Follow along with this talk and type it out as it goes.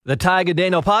The Tige and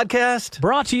Daniel podcast.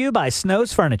 Brought to you by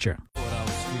Snow's Furniture. A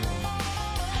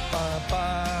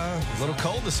little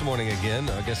cold this morning again.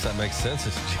 I guess that makes sense.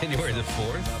 It's January the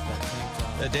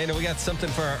 4th. Dana, we got something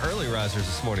for our early risers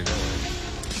this morning, don't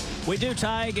we? We do,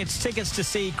 Tige. It's tickets to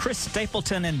see Chris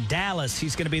Stapleton in Dallas.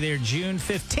 He's going to be there June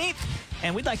 15th,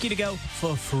 and we'd like you to go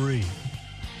for free.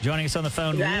 Joining us on the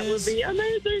phone, That Liz. would be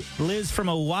amazing. Liz from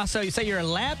Owasso. You say you're a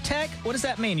lab tech? What does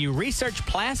that mean? You research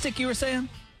plastic, you were saying?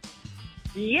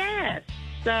 Yes.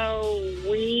 So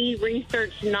we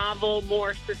research novel,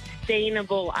 more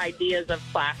sustainable ideas of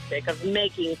plastic, of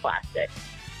making plastic.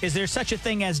 Is there such a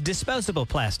thing as disposable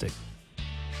plastic?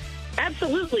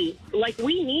 Absolutely. Like,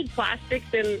 we need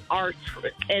plastics in our,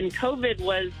 and COVID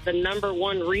was the number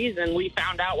one reason we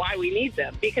found out why we need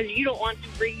them. Because you don't want to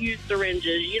reuse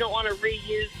syringes. You don't want to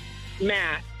reuse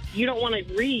masks. You don't want to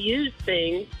reuse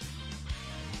things.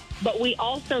 But we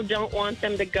also don't want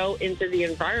them to go into the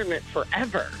environment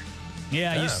forever.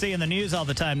 Yeah, you see in the news all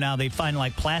the time now, they find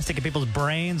like plastic in people's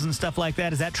brains and stuff like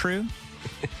that. Is that true?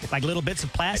 Like little bits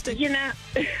of plastic? You know,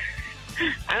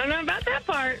 I don't know about that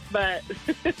part, but...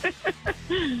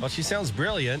 Well, she sounds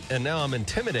brilliant, and now I'm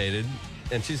intimidated,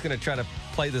 and she's going to try to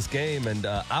play this game, and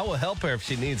I will help her if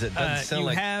she needs it. Doesn't sound you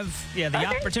like... have the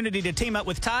opportunity to team up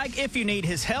with Tige if you need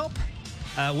his help.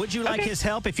 Would you like his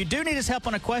help? If you do need his help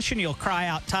on a question, you'll cry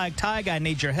out, Tige, Tige, I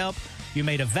need your help. You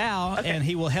made a vow, and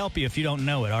he will help you if you don't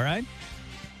know it, all right?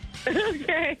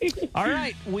 Okay. All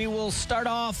right, we will start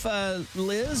off,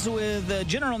 Liz, with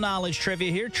general knowledge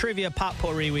trivia here. Trivia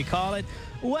potpourri, we call it.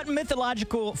 What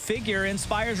mythological figure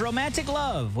inspires romantic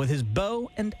love with his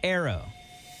bow and arrow?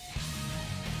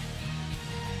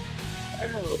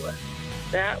 Oh,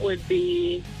 that would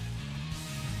be...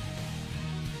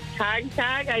 Tige,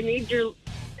 I need your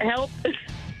help.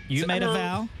 You made a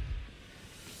vow?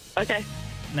 Okay.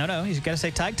 No, he's got to say,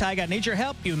 Tige, I need your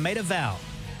help. You made a vow.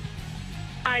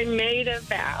 I made a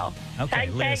vow. Okay,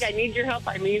 Tige, I need your help.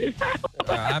 I made a vow.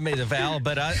 I made a vow,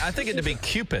 but I think it'd be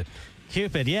Cupid.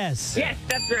 Cupid, yes. Yes,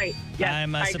 that's right. Yes,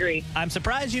 I agree. I'm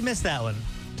surprised you missed that one,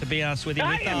 to be honest with you.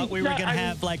 We thought we were going to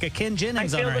have like a Ken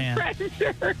Jennings on our hand. I feel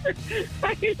the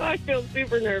pressure. I feel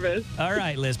super nervous. All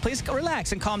right, Liz, please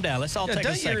relax and calm down. Let's all take a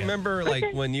second. Don't you remember,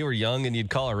 like, when you were young and you'd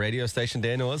call a radio station,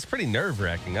 Daniel? It's pretty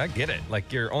nerve-wracking. I get it.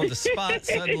 Like, you're on the spot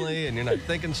suddenly, and you're not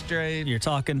thinking straight. You're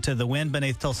talking to the wind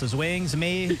beneath Tulsa's wings,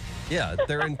 me. Yeah,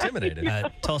 they're intimidated.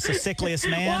 Tulsa's sickliest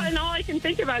man. Well, and all I can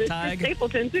think about is Chris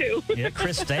Stapleton, too. Yeah,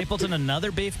 Chris Stapleton,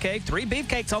 another beefcake. 3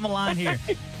 beefcakes on the line here.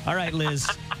 All right, Liz,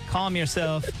 calm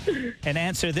yourself and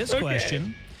answer this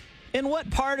question. In what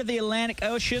part of the Atlantic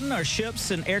Ocean are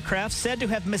ships and aircraft said to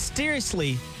have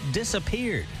mysteriously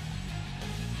disappeared?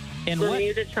 In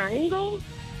Bermuda Triangle?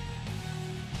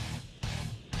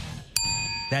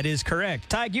 That is correct.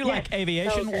 Tige, you like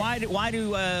aviation. Okay. What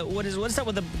is up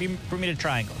with the Bermuda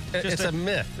Triangle? It's a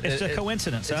myth. It's a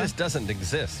coincidence, It just doesn't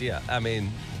exist, yeah. I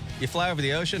mean, you fly over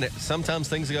the ocean, sometimes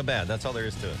things go bad. That's all there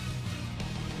is to it.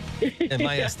 In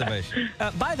my estimation.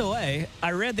 By the way,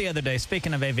 I read the other day,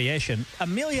 speaking of aviation,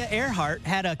 Amelia Earhart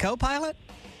had a co-pilot?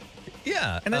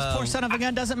 Yeah. And this poor son of a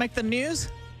gun doesn't make the news?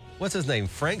 What's his name?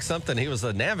 Frank something. He was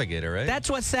the navigator, right? That's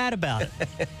what's sad about it.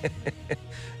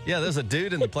 Yeah, there's a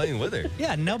dude in the plane with her.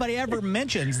 Yeah, nobody ever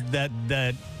mentions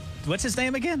that. What's his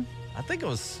name again? I think it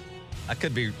was... I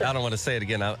don't want to say it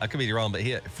again. I could be wrong, but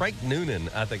Frank Noonan,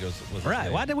 I think it was his right.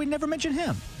 name. Why did we never mention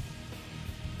him?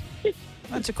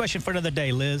 That's a question for another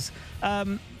day, Liz.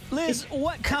 Liz,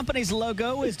 what company's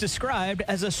logo is described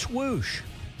as a swoosh?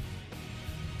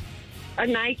 A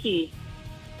Nike.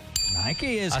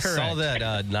 Nike is correct. I saw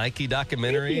that Nike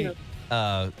documentary,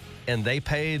 and they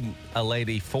paid a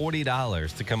lady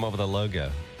 $40 to come up with a logo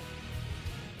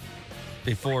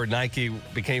before Nike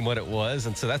became what it was.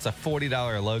 And so that's a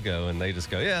 $40 logo, and they just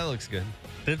go, yeah, it looks good.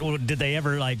 Did they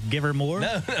ever, give her more?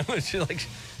 No.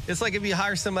 It's like if you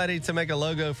hire somebody to make a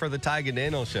logo for the Tige and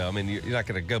Daniel show. I mean, you're not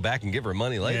going to go back and give her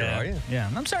money later, are you? Yeah.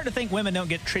 I'm starting to think women don't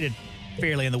get treated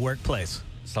fairly in the workplace.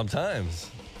 Sometimes.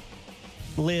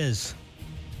 Liz.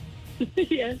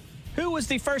 Yes. Who was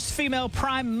the first female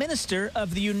prime minister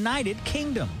of the United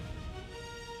Kingdom?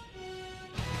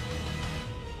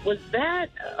 Was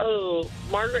that,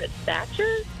 Margaret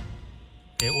Thatcher?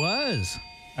 It was.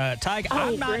 Tige,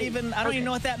 I don't even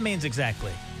know what that means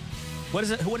exactly. What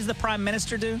is it? What does the prime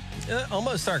minister do?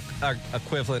 Almost our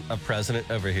equivalent of president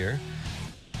over here.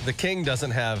 The king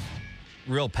doesn't have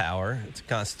real power. It's a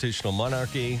constitutional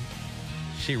monarchy.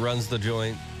 She runs the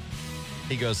joint.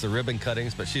 He goes to ribbon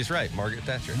cuttings, but she's right, Margaret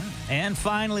Thatcher. And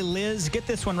finally, Liz, get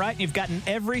this one right. You've gotten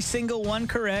every single one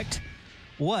correct.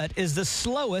 What is the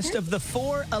slowest of the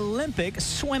 4 Olympic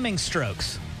swimming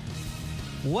strokes?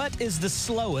 What is the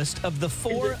slowest of the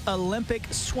 4 Olympic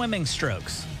swimming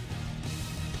strokes?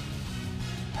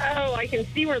 Oh, I can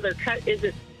see where they're cut. Is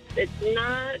it? It's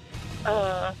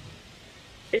not.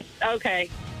 It's okay.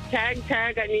 Tag,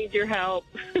 I need your help.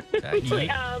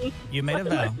 You made a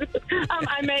vow.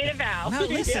 I made a vow. No,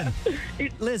 listen. Yeah.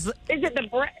 Liz, Is it the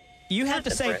bread? you have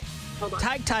to say,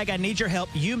 Tag, I need your help.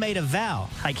 You made a vow.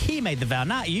 Like he made the vow,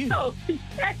 not you. Oh,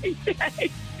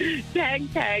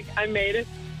 tag, I made it.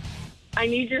 I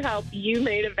need your help. You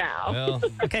made a vow. Well,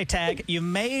 Okay, Tag, you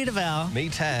made a vow. me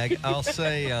tag. I'll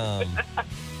say.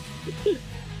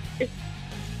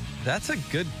 That's a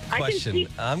good question.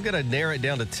 I'm going to narrow it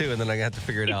down to 2, and then I have to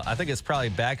figure it out. I think it's probably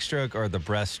backstroke or the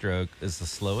breaststroke is the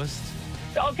slowest.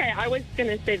 Okay, I was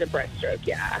going to say the breaststroke,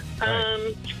 yeah.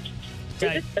 Right. Is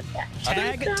it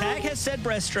the Tag has said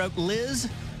breaststroke. Liz,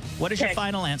 what is your Okay.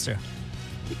 final answer?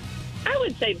 I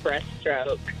would say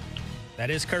breaststroke.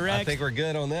 That is I correct. think we're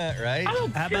good on that, right? Oh,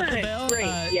 How about the good. bell?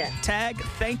 Great, yeah. Tag,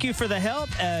 thank you for the help.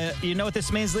 You know what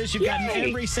this means, Liz? You've gotten Yay.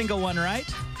 every single one right.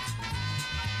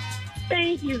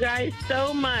 Thank you guys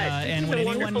so much. And It's when a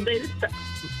anyone- wonderful day to start.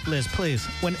 Liz, please.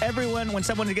 When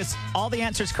someone gets all the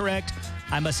answers correct,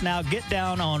 I must now get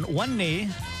down on one knee,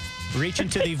 reach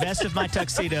into the vest of my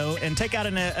tuxedo, and take out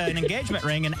an engagement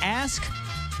ring and ask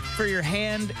for your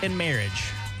hand in marriage.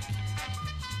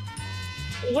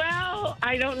 Well,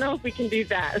 I don't know if we can do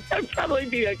that. That'd probably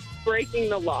be like breaking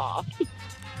the law.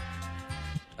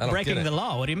 I don't Breaking get it. the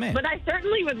law. What do you mean? But I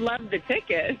certainly would love the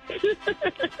ticket.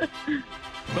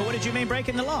 But what did you mean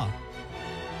breaking the law?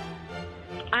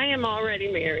 I am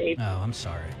already married. Oh, I'm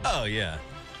sorry. Oh, yeah.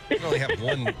 You can only have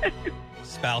one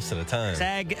spouse at a time.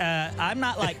 Tag, I'm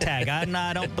not like Tag.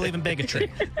 I don't believe in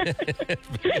bigotry.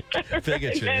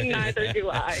 Bigotry. And neither do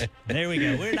I. There we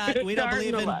go. We don't Darn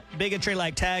believe the in luck. bigotry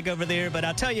like Tag over there. But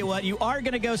I'll tell you what, you are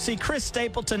going to go see Chris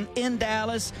Stapleton in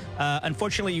Dallas.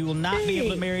 Unfortunately, you will not be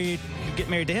able to get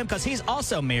married to him because he's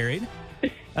also married.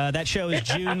 That show is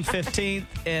June 15th.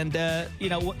 And,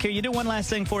 can you do one last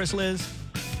thing for us, Liz?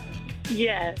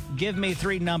 Yes. Give me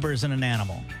 3 numbers and an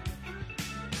animal.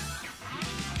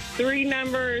 3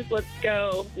 numbers. Let's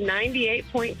go.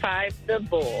 98.5, the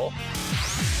bull.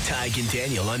 Tige and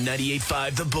Daniel on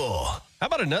 98.5 The Bull. How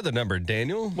about another number,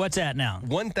 Daniel? What's that now?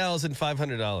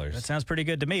 $1,500. That sounds pretty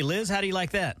good to me. Liz, how do you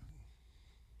like that?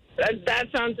 That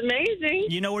sounds amazing.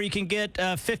 You know where you can get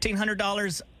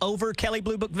 $1,500 over Kelley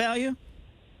Blue Book value?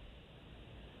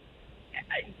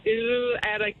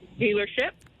 At a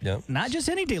dealership. Yep. Not just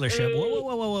any dealership.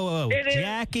 Whoa. It is-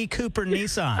 Jackie Cooper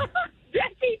Nissan.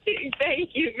 Thank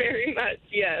you very much.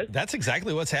 Yes. That's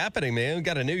exactly what's happening, man. You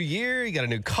got a new year, you got a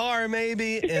new car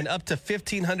maybe, and up to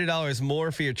 $1,500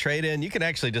 more for your trade-in. You can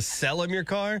actually just sell them your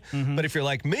car. But if you're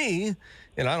like me,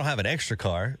 and I don't have an extra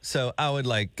car, so I would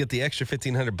get the extra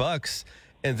 $1,500,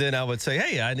 and then I would say,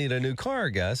 hey, I need a new car,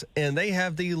 guys. And they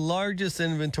have the largest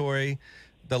inventory,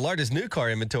 the largest new car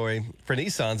inventory for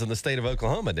Nissans in the state of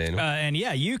Oklahoma, Daniel. And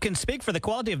yeah, you can speak for the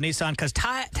quality of Nissan because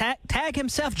Tag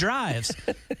himself drives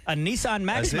a Nissan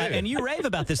Maxima, do. and you rave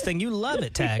about this thing. You love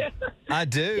it, Tag. I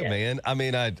do, man. I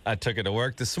mean, I took it to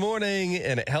work this morning,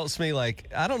 and it helps me.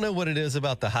 I don't know what it is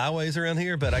about the highways around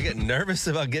here, but I get nervous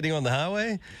about getting on the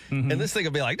highway. And this thing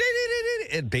will be like,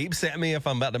 it beeps at me if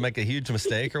I'm about to make a huge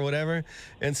mistake or whatever.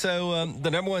 And so the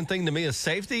number one thing to me is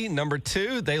safety. Number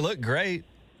 2, they look great.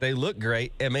 They look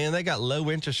great. And, man, they got low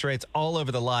interest rates all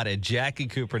over the lot at Jackie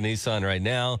Cooper Nissan right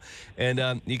now. And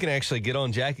you can actually get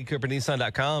on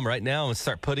JackieCooperNissan.com right now and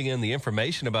start putting in the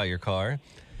information about your car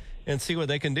and see what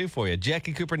they can do for you.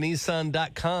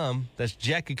 JackieCooperNissan.com. That's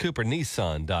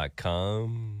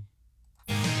JackieCooperNissan.com.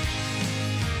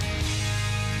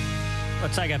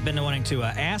 Looks like I've been wanting to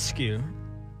ask you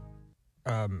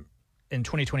in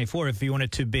 2024 if you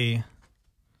wanted to be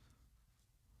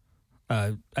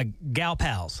a gal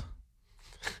pals.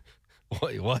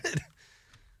 Wait, what?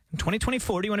 In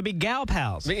 2024, do you want to be gal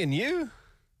pals? Me and you?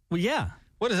 Well, yeah.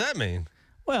 What does that mean?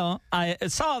 Well, I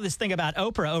saw this thing about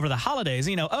Oprah over the holidays.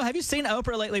 Have you seen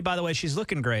Oprah lately? By the way, she's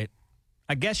looking great.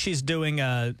 I guess she's doing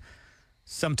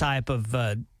some type of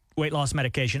weight loss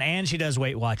medication, and she does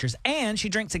Weight Watchers, and she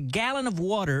drinks a gallon of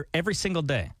water every single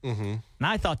day. Mm-hmm. And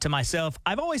I thought to myself,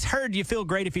 I've always heard you feel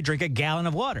great if you drink a gallon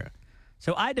of water.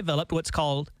 So I developed what's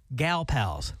called Gal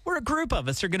Pals. We're a group of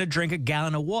us who are going to drink a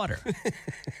gallon of water.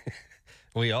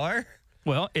 We are?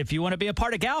 Well, if you want to be a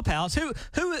part of Gal Pals,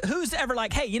 who's ever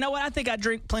like, hey, you know what? I think I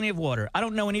drink plenty of water. I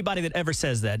don't know anybody that ever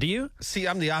says that. Do you? See,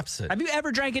 I'm the opposite. Have you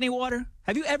ever drank any water?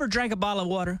 Have you ever drank a bottle of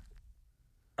water?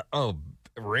 Oh,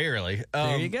 rarely.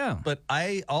 There you go. But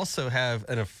I also have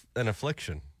an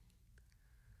affliction.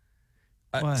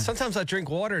 What? Sometimes I drink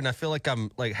water and I feel like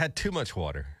I'm had too much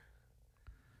water.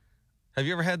 Have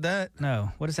you ever had that?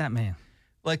 No. What does that mean?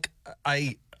 Like,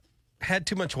 I had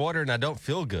too much water and I don't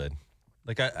feel good.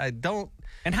 Like, I don't.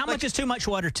 And how much is too much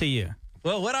water to you?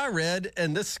 Well, what I read,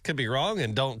 and this could be wrong,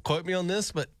 and don't quote me on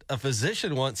this, but a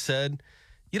physician once said,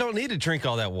 you don't need to drink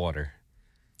all that water.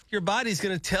 Your body's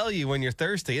going to tell you when you're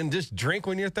thirsty, and just drink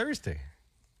when you're thirsty.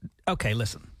 Okay,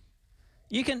 listen.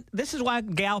 This is why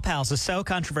Gal Pals is so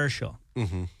controversial.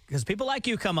 Mm-hmm. Because people like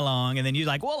you come along, and then you're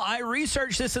like, well, I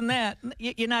researched this and that.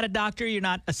 You're not a doctor. You're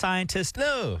not a scientist.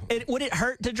 No. Would it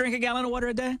hurt to drink a gallon of water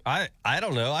a day? I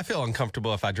don't know. I feel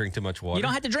uncomfortable if I drink too much water. You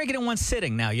don't have to drink it in one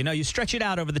sitting now. You stretch it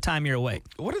out over the time you're awake.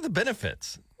 What are the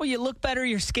benefits? Well, you look better.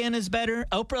 Your skin is better.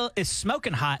 Oprah is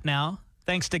smoking hot now,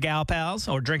 thanks to Gal Pals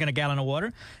or drinking a gallon of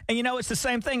water. And it's the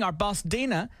same thing. Our boss,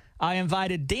 Dina, I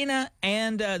invited Dina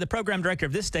and the program director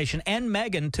of this station and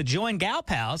Megan to join Gal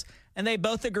Pals, and they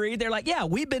both agreed. They're like, yeah,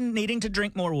 we've been needing to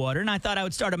drink more water, and I thought I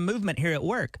would start a movement here at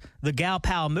work, the Gal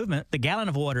Pal movement, the gallon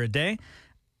of water a day.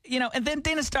 And then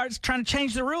Dina starts trying to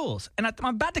change the rules. And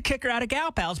I'm about to kick her out of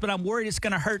Gal Pals, but I'm worried it's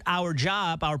going to hurt our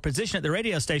job, our position at the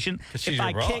radio station, if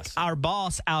I kick our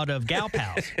boss out of Gal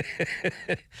Pals.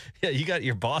 Yeah, you got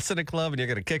your boss in a club and you're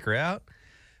going to kick her out?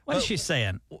 What is she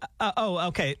saying?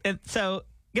 Okay. And so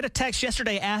get a text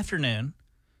yesterday afternoon,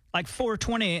 like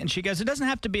 4:20, and she goes, it doesn't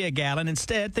have to be a gallon.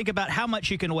 Instead, think about how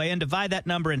much you can weigh and divide that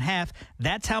number in half.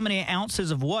 That's how many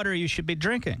ounces of water you should be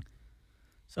drinking.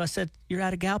 So I said, you're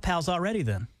out of Gal Pals already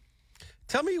then.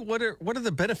 Tell me, what are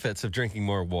the benefits of drinking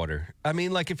more water? I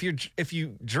mean, like if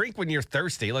you drink when you're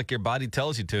thirsty, like your body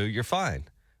tells you to, you're fine.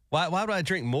 Why would I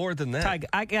drink more than that? Tig,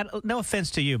 I got no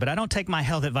offense to you, but I don't take my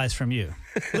health advice from you.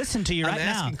 Listen to you right now.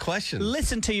 I'm asking questions.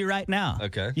 Listen to you right now.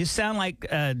 Okay. You sound like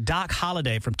Doc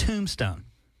Holliday from Tombstone.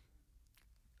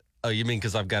 Oh, you mean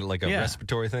because I've got like a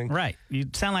respiratory thing? Right. You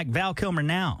sound like Val Kilmer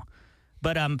now.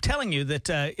 But I'm telling you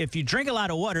that if you drink a lot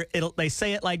of water, they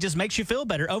say it like just makes you feel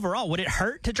better overall. Would it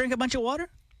hurt to drink a bunch of water?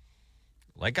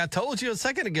 Like I told you a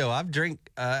second ago,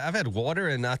 I've had water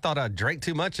and I thought I drank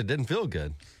too much. It didn't feel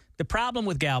good. The problem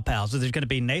with Gal Pals is there's going to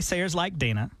be naysayers like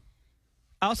Dina.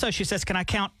 Also, she says, can I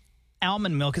count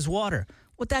almond milk as water?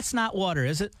 Well, that's not water,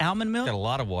 is it? Almond milk? Got a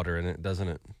lot of water in it, doesn't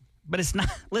it? But it's not.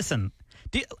 Listen,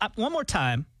 one more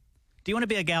time. Do you want to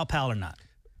be a Gal Pal or not?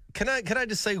 Can I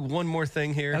just say one more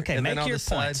thing here? Okay, and make then I'll your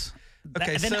decide. points.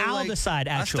 Okay, then I'll decide,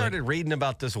 actually. I started reading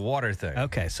about this water thing.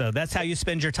 Okay, so that's how you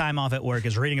spend your time off at work,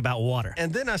 is reading about water.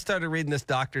 And then I started reading this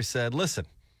doctor said, listen,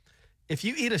 if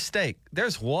you eat a steak,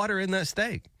 there's water in that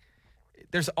steak.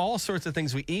 There's all sorts of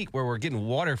things we eat where we're getting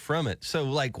water from it. So,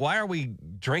 like, why are we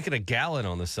drinking a gallon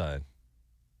on the side?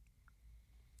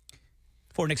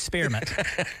 For an experiment.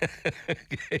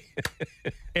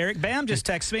 Eric Bam just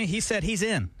texted me. He said he's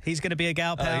in. He's going to be a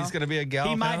Gal Pal. He's going to be a Gal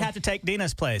Pal? He might have to take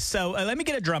Dina's place. So let me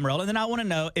get a drum roll, and then I want to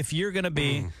know if you're going to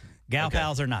be Gal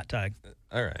Pals or not, Tug.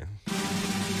 All right.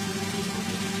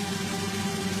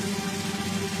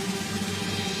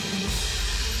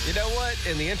 You know what?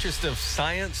 In the interest of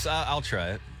science, I'll try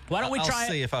it. Why don't we try it? I'll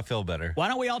see if I feel better. Why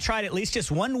don't we all try it at least just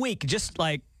 1 week, just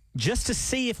to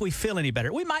see if we feel any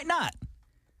better? We might not.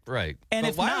 Right. And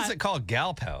but why is it called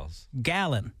Gal Pals?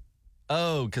 Gallon.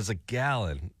 Oh, because a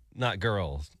gallon, not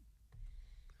girls.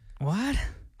 What?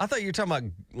 I thought you were talking about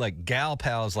like gal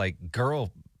pals, like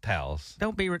girl pals.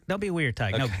 Don't be weird,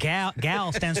 Tyke. Okay. No,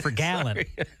 gal stands for gallon.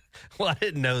 Well, I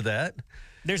didn't know that.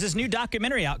 There's this new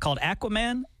documentary out called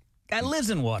Aquaman. Guy lives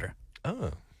in water.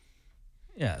 Oh.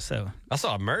 Yeah, so. I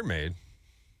saw a mermaid.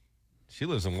 She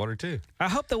lives in water, too. I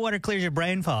hope the water clears your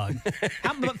brain fog.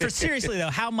 But seriously, though,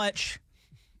 how much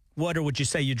water would you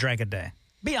say you drank a day?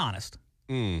 Be honest.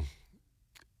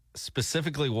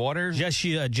 Specifically water?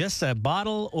 Just a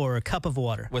bottle or a cup of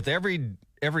water? With every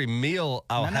meal,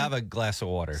 I'll have a glass of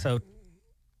water. So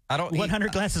I don't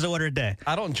 100 glasses of water a day.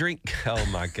 I don't drink. Oh,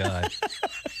 my God.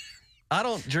 I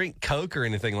don't drink Coke or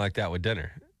anything like that with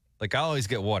dinner. Like, I always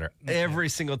get water. Every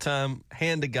single time.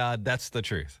 Hand to God, that's the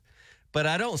truth. But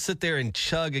I don't sit there and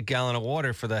chug a gallon of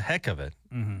water for the heck of it.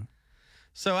 Mm-hmm.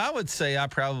 So I would say I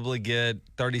probably get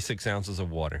 36 ounces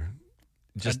of water.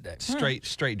 Just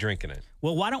straight drinking it.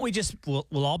 Well, why don't we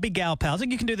we'll all be Gal Pals.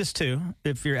 And you can do this too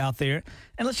if you're out there.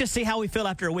 And let's just see how we feel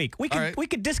after a week. We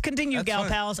could discontinue That's Gal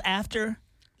fine. Pals after.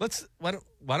 Why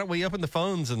don't we open the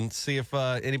phones and see if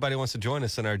anybody wants to join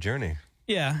us in our journey?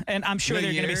 Yeah, and I'm sure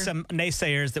there are going to be some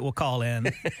naysayers that will call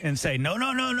in and say, no,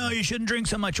 you shouldn't drink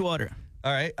so much water.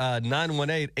 All right,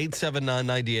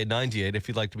 918-879-9898 if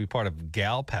you'd like to be part of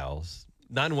Gal Pals.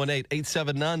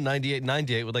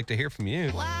 918-879-9898 would like to hear from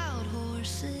you. Wild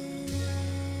horses.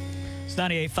 It's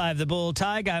 98.5 The Bull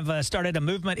Tig. I've started a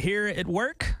movement here at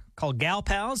work called Gal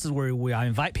Pals. This is where I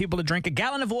invite people to drink a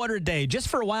gallon of water a day just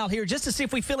for a while here, just to see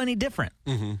if we feel any different.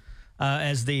 Mm-hmm.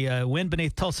 As the wind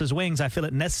beneath Tulsa's wings, I feel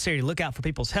it necessary to look out for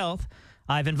people's health.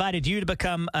 I've invited you to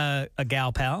become a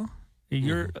gal pal.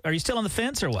 Are you still on the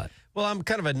fence or what? Well, I'm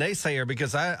kind of a naysayer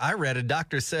because I read a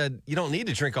doctor said you don't need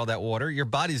to drink all that water. Your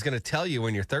body's going to tell you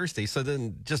when you're thirsty, so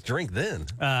then just drink then.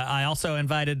 I also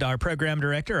invited our program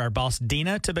director, our boss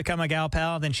Dina, to become a gal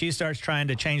pal. Then she starts trying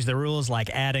to change the rules, like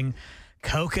adding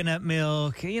coconut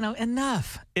milk.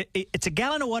 Enough. It's a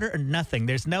gallon of water or nothing.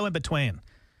 There's no in between.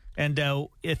 And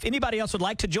if anybody else would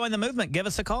like to join the movement, give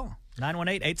us a call.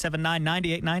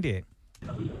 918-879-9898.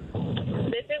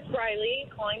 This is Riley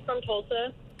calling from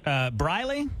Tulsa.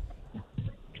 Briley?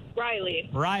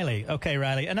 Riley. Okay,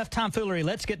 Riley. Enough tomfoolery.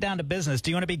 Let's get down to business.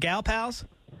 Do you want to be gal pals?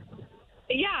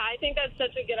 Yeah, I think that's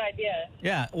such a good idea.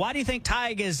 Yeah. Why do you think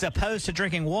Tige is opposed to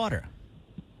drinking water?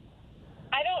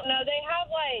 I don't know. They have,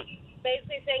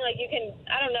 basically saying, you can,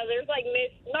 I don't know, there's,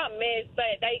 not myths, but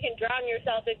that you can drown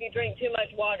yourself if you drink too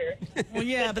much water. Well,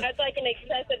 yeah, but that's, an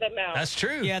excessive amount. That's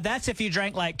true. Yeah, that's if you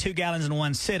drank, 2 gallons in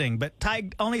one sitting. But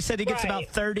Tige only said he gets about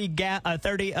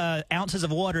 30 ounces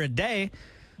of water a day.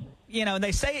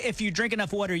 They say if you drink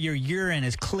enough water, your urine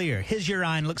is clear. His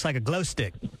urine looks like a glow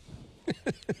stick.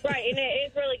 Right, and it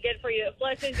is really good for you. It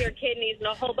flushes your kidneys and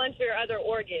a whole bunch of your other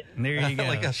organs. And there you go. I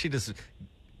like how she just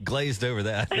glazed over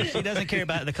that. She doesn't care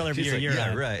about the color of your urine.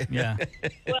 Yeah, right. Yeah.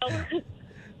 Well,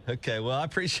 Okay, well, I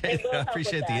appreciate the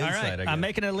insight. All I right, guess. I'm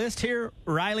making a list here.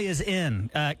 Riley is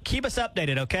in. Keep us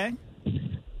updated, okay?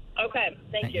 okay,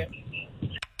 thank you.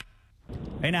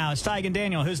 Hey, now, it's Tige and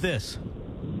Daniel. Who's this?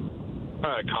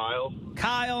 Kyle.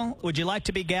 Kyle, would you like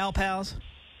to be gal pals?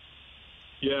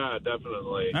 Yeah,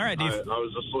 definitely. All right, I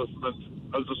was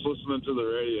just listening to the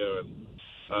radio and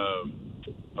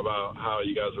about how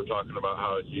you guys were talking about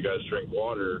how you guys drink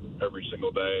water every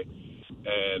single day,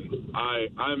 and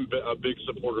I'm a big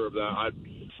supporter of that.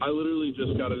 I literally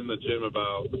just got in the gym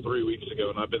about 3 weeks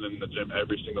ago, and I've been in the gym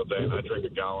every single day, and I drink a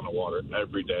gallon of water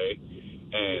every day,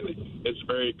 and it's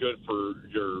very good for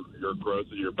your growth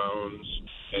of your bones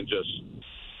and just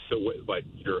the way,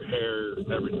 your hair,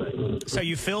 everything. So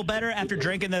you feel better after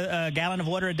drinking the gallon of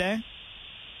water a day?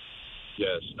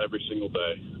 Yes, every single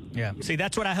day. Yeah. See,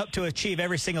 that's what I hope to achieve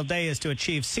every single day, is to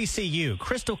achieve CCU,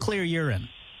 crystal clear urine.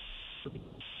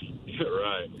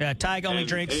 Right. Yeah, Tige only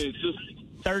drinks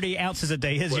 30 ounces a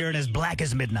day. His urine is black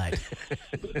as midnight.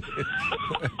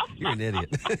 You're an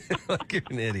idiot. You're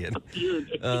an idiot.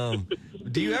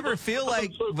 Do you ever feel like...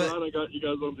 I'm so glad I got you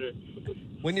guys on here.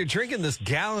 When you're drinking this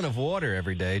gallon of water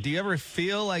every day, do you ever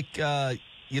feel like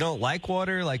you don't like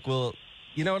water?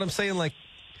 You know what I'm saying?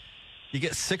 You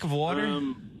get sick of water?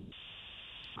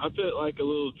 I put a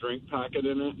little drink packet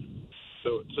in it.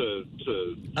 So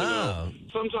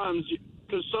sometimes,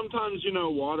 because sometimes,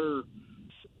 water,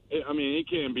 it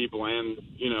can be bland,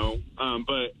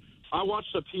 but I watch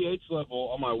the pH level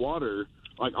on my water.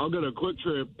 I'll go to a Quick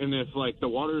Trip, and if the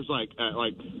water's at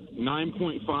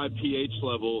 9.5 pH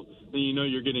level, then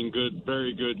you're getting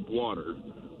very good water.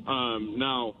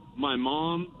 Now my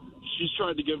mom, she's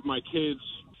tried to give my kids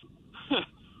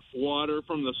water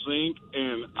from the sink,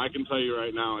 and I can tell you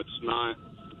right now, it's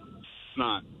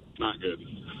not good.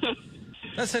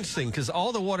 That's interesting, because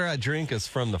all the water I drink is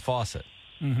from the faucet.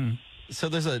 Mm-hmm. So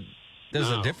there's a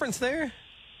difference there?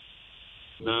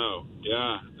 No,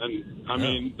 yeah,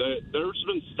 and there's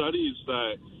been studies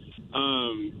that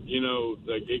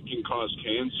it can cause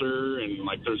cancer, and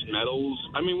there's metals.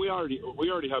 We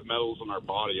already have metals in our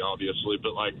body, obviously,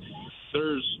 but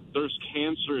there's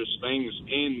cancerous things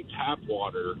in tap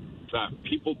water that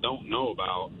people don't know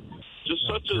about. Just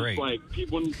such as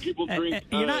when people drink.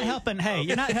 You're not helping. Hey,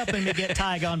 you're not helping me get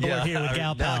Tige on board here with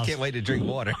gal pals. I can't wait to drink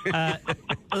water. We'll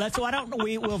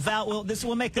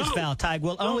make this vow, Tige.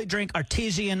 We'll only drink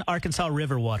artesian Arkansas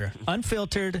River water,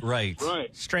 unfiltered, right,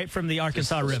 straight from the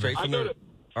Arkansas River. Straight from the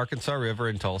Arkansas River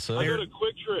in Tulsa. I go to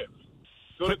Quick Trip.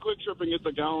 Go to Quick Trip and get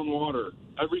the gallon water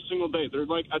every single day. They're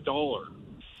 $1. All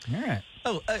right.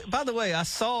 Oh, by the way, I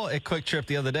saw a Quick Trip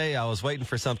the other day. I was waiting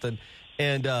for something.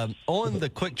 And on the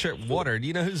Quick Trip water, do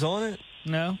you know who's on it?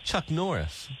 No. Chuck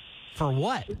Norris. For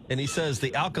what? And he says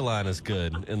the alkaline is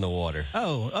good in the water.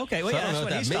 Oh, okay. Well, So I yeah, don't that's know what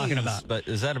that he's means, talking about. But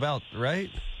is that about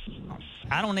right? To be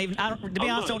honest,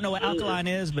 I don't know what alkaline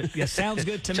is, but it sounds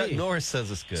good to Chuck me. Norris says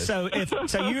it's good. So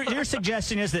your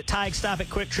suggestion is that Tige stop at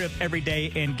Quick Trip every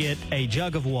day and get a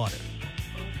jug of water.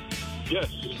 Yes.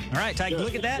 All right, Tige,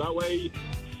 look at that. That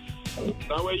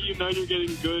way you're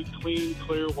getting good, clean,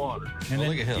 clear water. And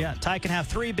look at him. Yeah, Tige can have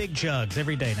 3 big jugs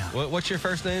every day now. What's your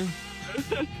first name?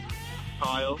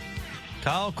 Kyle.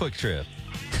 Kyle Quick Trip.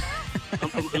 I'm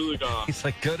from Oologah. He's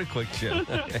like, go to Quick Trip.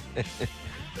 Okay.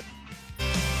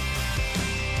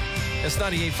 It's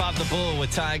 98.5 The Bull with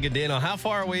Tige and Daniel. How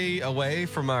far are we away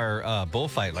from our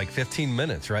bullfight? Like 15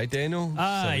 minutes, right, Daniel?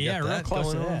 Yeah, real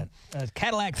close to that.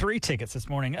 Cadillac 3 tickets this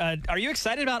morning. Are you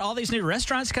excited about all these new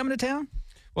restaurants coming to town?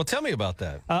 Well, tell me about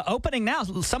that. Opening now,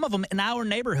 some of them in our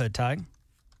neighborhood, Tige.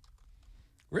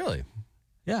 Really?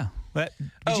 Yeah. But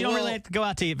you don't really have to go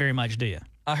out to eat very much, do you?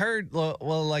 I heard,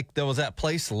 like there was that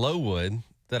place, Lowood,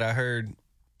 that I heard,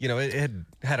 it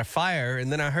had a fire,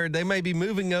 and then I heard they may be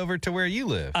moving over to where you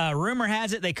live. Rumor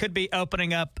has it they could be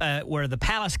opening up where the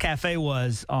Palace Cafe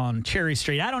was on Cherry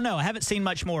Street. I don't know. I haven't seen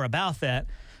much more about that.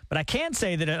 But I can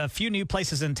say that a few new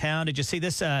places in town. Did you see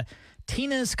this?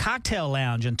 Tina's Cocktail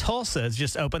Lounge in Tulsa is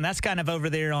just open. That's kind of over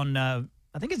there on, I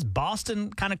think it's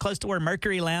Boston, kind of close to where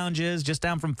Mercury Lounge is, just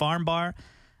down from Farm Bar.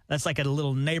 That's like a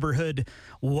little neighborhood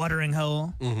watering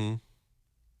hole. Mm-hmm.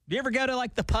 Do you ever go to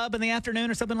like the pub in the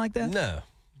afternoon or something like that?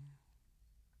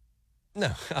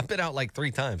 No, I've been out like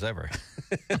 3 times ever.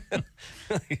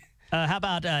 How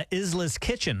about Isla's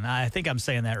Kitchen? I think I'm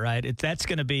saying that right.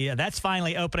 That's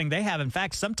finally opening. They have, in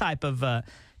fact, some type of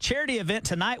charity event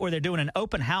tonight where they're doing an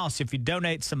open house. If you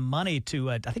donate some money to,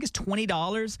 I think it's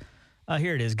 $20.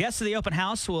 Here it is. Guests of the open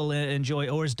house will enjoy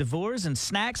hors d'oeuvres and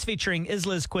snacks featuring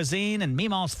Isla's Cuisine and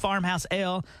Meemaw's Farmhouse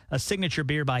Ale, a signature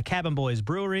beer by Cabin Boys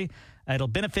Brewery. It'll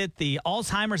benefit the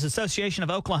Alzheimer's Association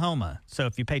of Oklahoma. So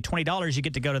if you pay $20, you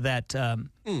get to go to that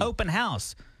open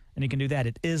house. And you can do that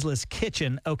at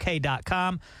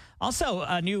islaskitchen.ok.com. Also,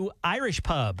 a new Irish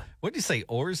pub. What did you say,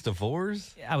 hors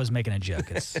d'oeuvres? I was making a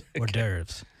joke. It's hors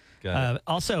d'oeuvres.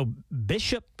 Also,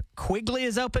 Bishop Quigley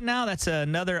is open now. That's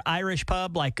another Irish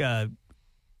pub, like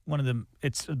one of them.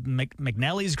 It's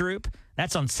McNally's Group.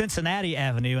 That's on Cincinnati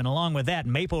Avenue, and along with that,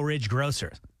 Maple Ridge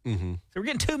Grocers. Mm-hmm. So we're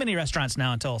getting too many restaurants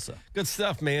now in Tulsa. Good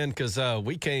stuff, man, because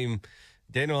Daniel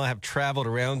and I have traveled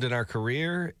around in our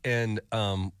career, and,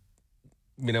 when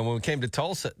we came to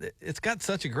Tulsa, it's got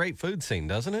such a great food scene,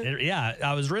 doesn't it? Yeah,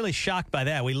 I was really shocked by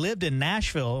that. We lived in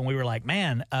Nashville, and we were like,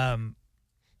 man, I'm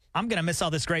going to miss all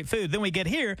this great food. Then we get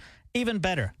here, even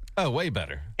better. Oh, way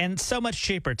better. And so much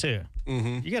cheaper, too.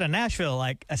 Mm-hmm. You go to Nashville,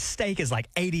 like a steak is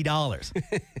like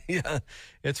 $80. Yeah,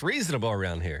 it's reasonable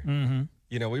around here. Mm-hmm.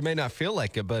 We may not feel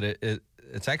like it, but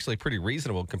it's actually pretty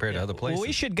reasonable compared to other places. Well,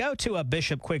 we should go to a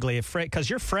Bishop Quigley because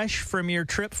you're fresh from your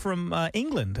trip from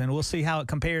England, and we'll see how it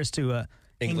compares to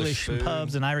English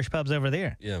pubs and Irish pubs over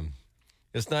there. Yeah.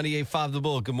 It's 98.5 The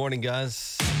Bull. Good morning,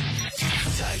 guys.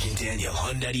 Tige and Daniel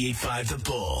on 98.5 The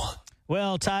Bull.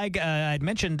 Well, Tige, I'd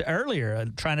mentioned earlier,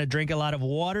 trying to drink a lot of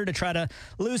water to try to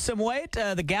lose some weight.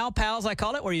 The Gal Pals, I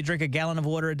call it, where you drink a gallon of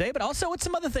water a day. But also, what's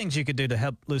some other things you could do to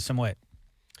help lose some weight?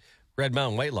 Red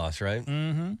Mountain Weight Loss, right?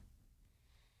 Mm-hmm.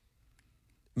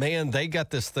 Man, they got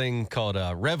this thing called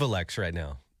Revilex right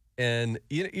now. And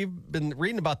you've been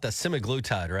reading about the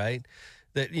semaglutide, right?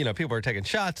 That, people are taking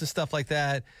shots and stuff like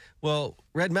that. Well,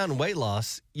 Red Mountain Weight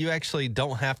Loss, you actually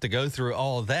don't have to go through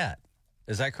all of that.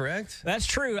 Is that correct? That's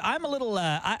true. I'm a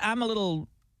little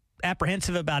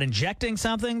apprehensive about injecting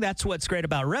something. That's what's great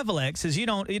about Revilex is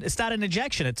it's not an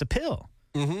injection, it's a pill.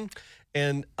 Mm-hmm.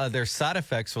 And there's side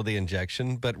effects with the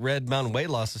injection, but Red Mountain Weight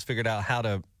Loss has figured out how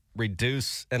to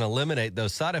reduce and eliminate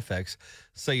those side effects.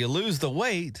 So you lose the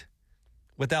weight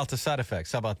without the side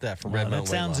effects. How about that for Red Mountain Weight Loss?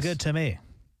 That sounds good to me.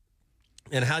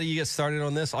 And how do you get started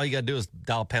on this? All you got to do is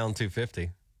dial pound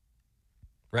 250.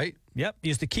 Right? Yep.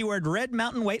 Use the keyword Red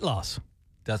Mountain Weight Loss.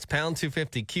 That's pound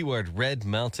 250, keyword Red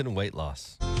Mountain Weight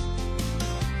Loss.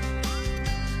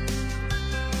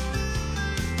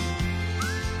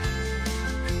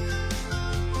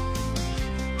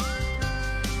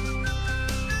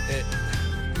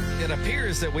 It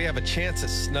appears that we have a chance at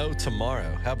snow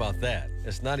tomorrow. How about that?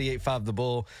 It's 98.5 The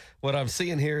Bull. What I'm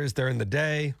seeing here is during the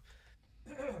day.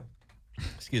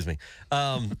 Excuse me.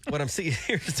 What I'm seeing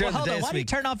here is during the day. Why do you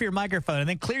turn off your microphone and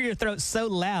then clear your throat so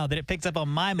loud that it picks up on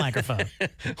my microphone?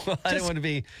 Well, I don't want to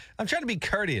be. I'm trying to be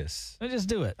courteous. Well, just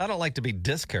do it. I don't like to be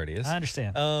discourteous. I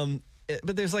understand.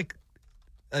 But there's like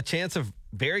a chance of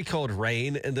very cold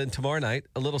rain and then tomorrow night,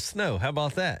 a little snow. How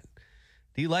about that?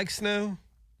 Do you like snow?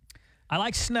 I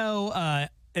like snow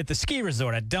at the ski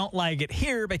resort. I don't like it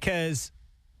here because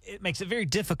it makes it very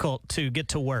difficult to get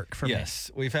to work for me.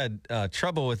 Yes, we've had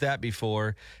trouble with that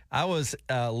before. I was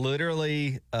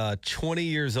literally 20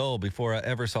 years old before I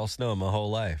ever saw snow in my whole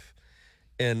life.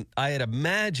 And I had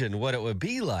imagined what it would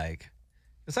be like.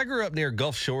 Because I grew up near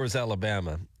Gulf Shores,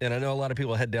 Alabama. And I know a lot of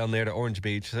people head down there to Orange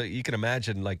Beach. So you can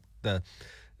imagine like the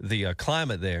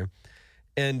climate there.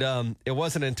 And it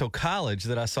wasn't until college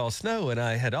that I saw snow, and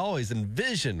I had always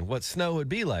envisioned what snow would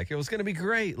be like. It was going to be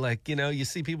great. Like, you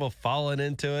see people falling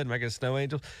into it, making snow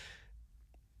angels.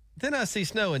 Then I see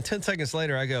snow, and 10 seconds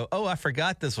later I go, oh, I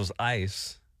forgot this was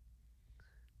ice.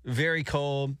 very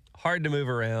cold, hard to move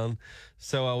around.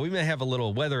 So we may have a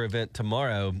little weather event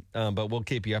tomorrow, but we'll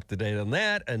keep you up to date on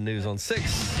that and News on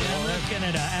 6. Yeah, looking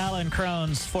at Alan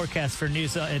Crone's forecast for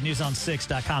news at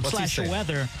newson6.com What's he / saying?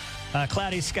 weather.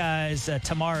 Cloudy skies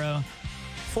tomorrow.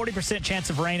 40% chance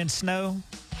of rain and snow.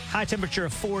 High temperature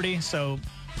of 40. So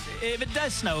if it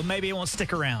does snow, maybe it won't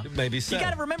stick around. Maybe so. You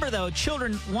got to remember, though,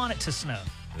 children want it to snow.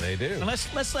 They do. And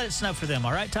let's let it snow for them.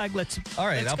 All right, Tig? All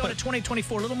right, Let's I'll go to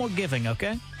 2024. A little more giving,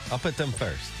 okay? I'll put them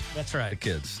first, That's the right.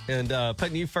 kids. And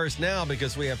putting you first now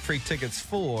because we have free tickets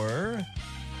for...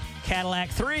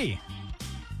 Cadillac 3.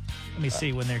 Let me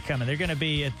see when they're coming. They're going to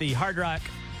be at the Hard Rock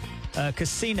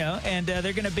Casino, and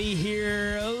they're going to be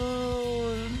here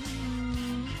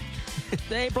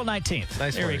April 19th.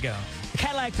 Nice there we work. go. The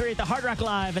Cadillac 3 at the Hard Rock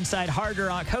Live inside Hard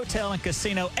Rock Hotel and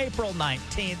Casino, April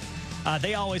 19th.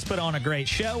 They always put on a great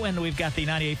show, and we've got the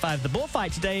 98.5 The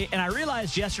Bullfight today. And I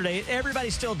realized yesterday,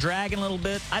 everybody's still dragging a little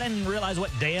bit. I didn't realize what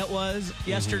day it was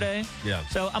yesterday. Yeah.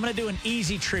 So I'm going to do an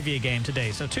easy trivia game today.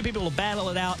 So two people will battle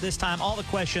it out this time. All the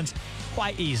questions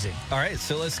quite easy. All right,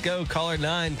 so let's go. Caller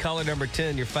 9, caller number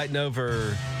 10. You're fighting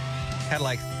over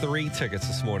Cadillac 3 tickets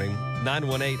this morning.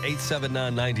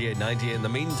 918-879-9898. In the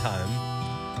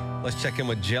meantime, let's check in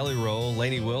with Jelly Roll,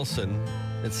 Lainey Wilson.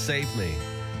 It saved me.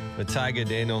 With Tige and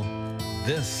Daniel.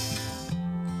 This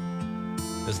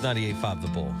is 98.5 The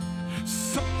Bull.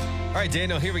 All right,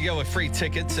 Daniel, here we go with free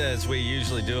tickets as we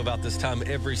usually do about this time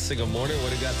every single morning.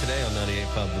 What do you got today on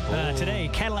 98.5 The Bull? Today,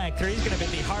 Cadillac 3 is going to be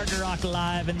at the Hard Rock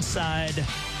Live inside the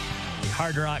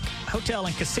Hard Rock Hotel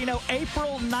and Casino,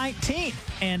 April 19th.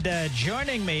 And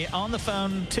joining me on the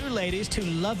phone, two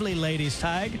lovely ladies,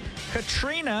 Tig,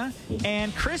 Katrina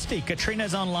and Christy.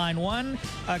 Katrina's on line 1.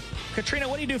 Katrina,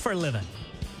 what do you do for a living?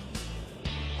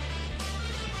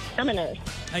 I'm a nurse.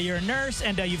 You're a nurse,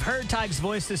 and you've heard Tig's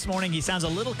voice this morning. He sounds a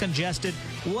little congested.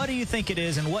 What do you think it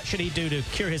is, and what should he do to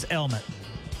cure his ailment?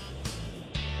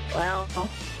 Well,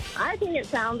 I think it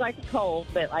sounds like a cold,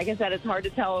 but like I said, it's hard to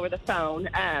tell over the phone.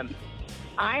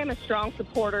 I am a strong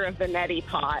supporter of the neti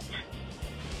pot.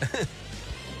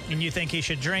 And you think he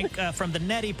should drink from the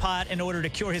neti pot in order to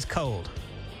cure his cold?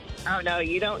 Oh, no,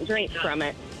 you don't drink from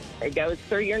it. It goes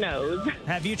through your nose.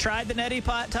 Have you tried the neti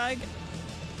pot, Tig?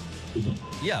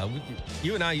 Yeah,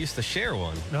 you and I used to share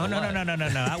one. No. a lot.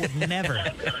 I would never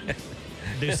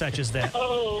do such as that.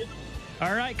 Oh.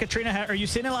 All right, Katrina, are you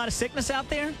seeing a lot of sickness out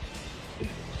there?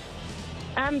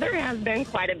 There has been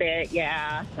quite a bit,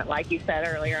 yeah. Like you said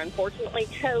earlier, unfortunately,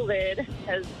 COVID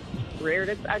has reared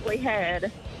its ugly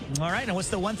head. All right, and what's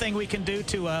the one thing we can do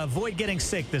to avoid getting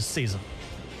sick this season?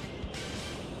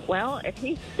 Well, if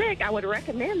he's sick, I would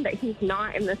recommend that he's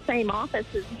not in the same office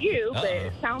as you, but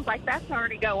it sounds like that's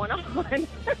already going on.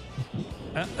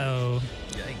 Uh-oh.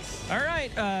 Yikes. All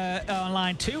right, on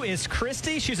line 2 is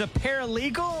Christy. She's a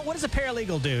paralegal. What does a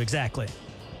paralegal do exactly?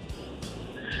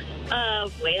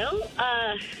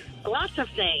 Lots of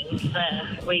things.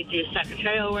 We do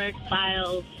secretarial work,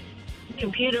 files,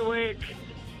 computer work.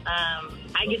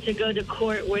 I get to go to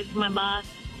court with my boss.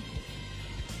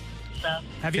 So.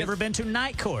 Have you ever been to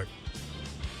night court?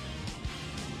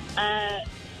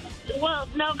 Well,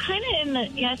 no, kind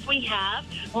of yes, we have.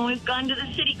 When we've gone to the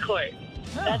city court.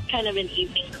 Oh. That's kind of an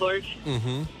evening court.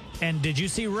 Mm-hmm. And did you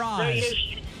see Roz?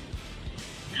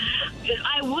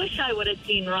 I wish I would have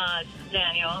seen Roz,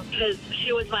 Daniel, because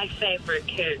she was my favorite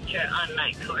character on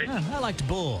Night Court. Oh, I liked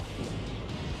Bull.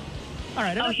 All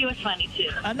right. Oh, she was funny, too.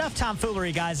 Enough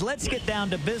tomfoolery, guys. Let's get down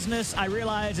to business. I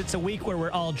realize it's a week where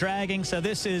we're all dragging, so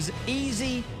this is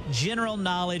easy general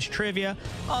knowledge trivia.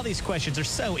 All these questions are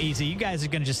so easy. You guys are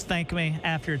going to just thank me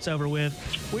after it's over with.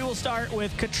 We will start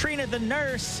with Katrina the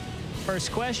nurse.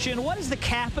 First question, what is the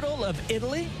capital of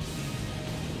Italy?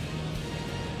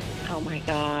 Oh, my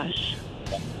gosh.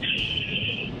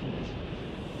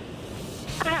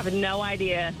 I have no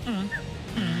idea.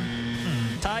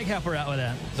 Tig, help her out with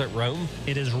that. Is it Rome?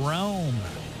 It is Rome.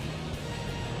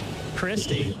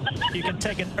 Christy, you can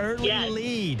take an early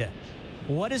lead.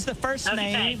 What is the first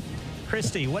name?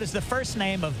 Christy, what is the first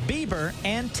name of Bieber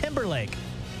and Timberlake?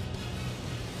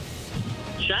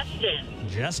 Justin.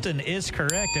 Justin is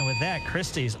correct. And with that,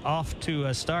 Christy's off to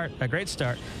a great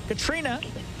start. Katrina,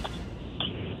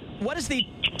 what is the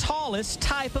tallest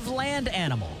type of land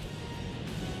animal?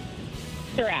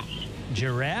 Giraffe.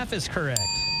 Giraffe is correct.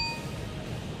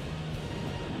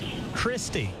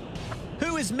 Christy,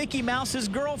 who is Mickey Mouse's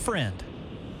girlfriend?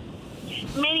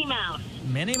 Minnie Mouse.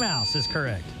 Minnie Mouse is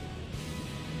correct.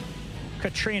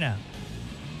 Katrina,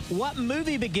 what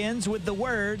movie begins with the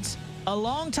words, "A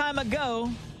long time ago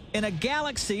in a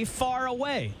galaxy far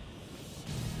away"?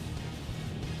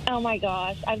 Oh, my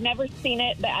gosh. I've never seen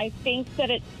it, but I think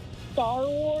that it's Star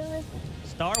Wars.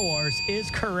 Star Wars is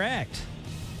correct.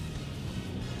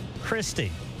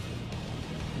 Christy,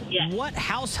 Yes. what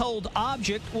household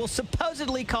object will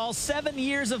supposedly cause 7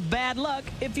 years of bad luck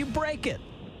if you break it?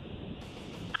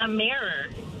 A mirror.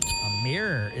 A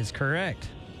mirror is correct.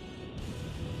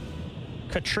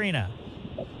 Katrina,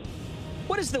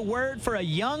 what is the word for a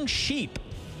young sheep?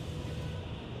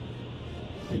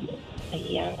 A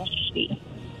young sheep.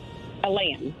 A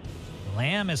lamb.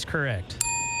 Lamb is correct.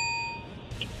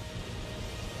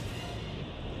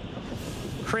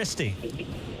 Christy,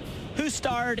 who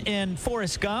starred in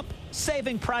Forrest Gump,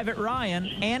 Saving Private Ryan,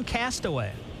 and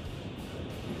Castaway?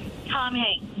 Tom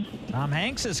Hanks. Tom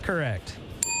Hanks is correct.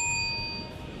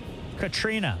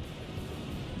 Katrina,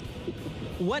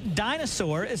 what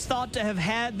dinosaur is thought to have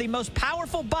had the most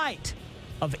powerful bite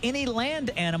of any land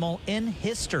animal in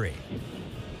history?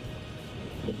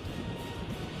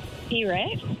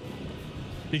 T-Rex.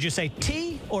 Did you say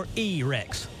T or E,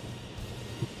 Rex?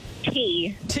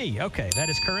 T. T, okay, that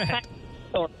is correct.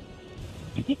 Or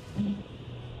The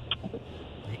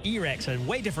E-Rex, a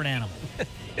way different animal.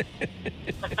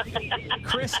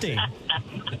 Christy,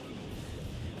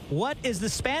 what is the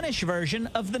Spanish version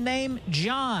of the name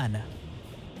John?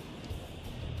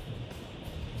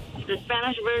 The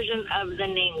Spanish version of the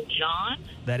name John.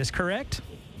 That is correct.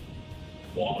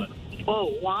 Juan. Oh,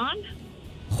 Juan?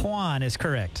 Juan is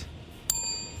correct.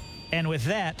 And with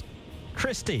that,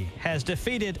 Christy has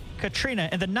defeated Katrina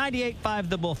in the 98.5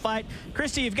 The Bull fight.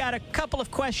 Christy, you've got a couple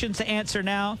of questions to answer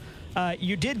now.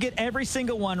 You did get every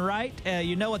single one right.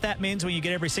 You know what that means when you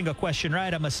get every single question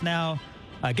right. I must now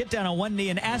get down on one knee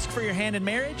and ask for your hand in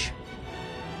marriage.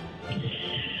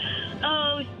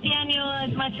 Oh, Daniel,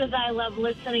 as much as I love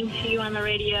listening to you on the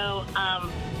radio,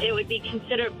 it would be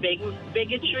considered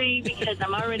bigotry because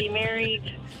I'm already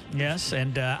married. Yes,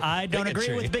 and I don't agree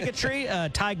Bigotry. with bigotry.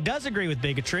 Tyke does agree with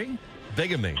bigotry.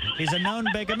 Bigamy. He's a known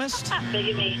bigamist.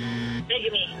 Bigamy.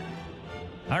 Bigamy.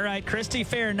 All right, Christy,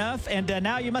 fair enough. And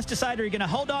now you must decide, are you going to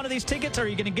hold on to these tickets or are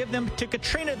you going to give them to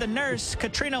Katrina the nurse?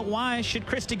 Katrina, why should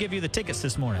Christy give you the tickets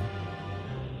this morning?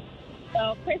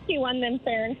 So Christy won them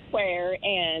fair and square,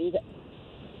 and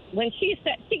when she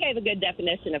gave a good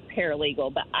definition of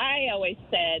paralegal, but I always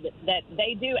said that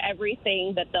they do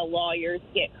everything that the lawyers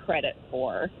get credit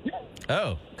for.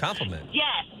 Oh, compliment.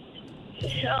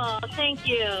 Yes. Oh, thank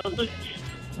you.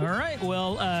 All right.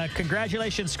 Well,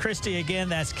 congratulations, Christy, again.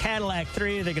 That's Cadillac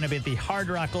 3. They're going to be at the Hard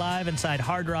Rock Live inside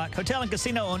Hard Rock Hotel and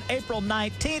Casino on April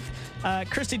 19th.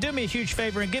 Christy, do me a huge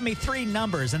favor and give me 3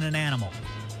 numbers and an animal.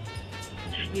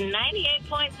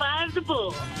 98.5 The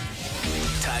Bull.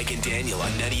 Tige and Daniel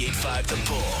on 98.5 The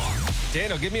Bull.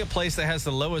 Daniel, give me a place that has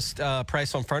the lowest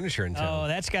price on furniture in Oh, town.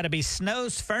 that's got to be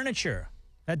Snow's Furniture.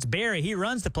 That's Barry. He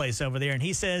runs the place over there, and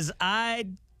he says, I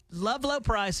love low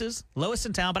prices, lowest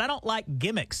in town, but I don't like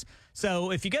gimmicks.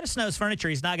 So if you go to Snow's Furniture,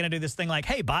 he's not going to do this thing like,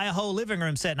 hey, buy a whole living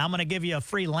room set, and I'm going to give you a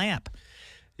free lamp.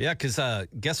 Yeah, because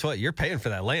guess what? You're paying for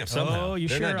that lamp somehow. Oh, you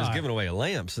They're sure not just are. giving away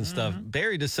lamps and stuff.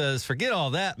 Barry just says, forget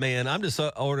all that, man. I'm just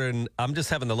I'm just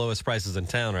having the lowest prices in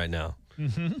town right now.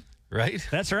 Mm-hmm. Right?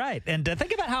 That's right. And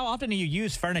think about how often you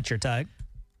use furniture, Tug.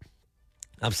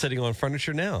 I'm sitting on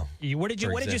furniture now. What did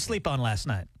you example. sleep on last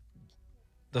night?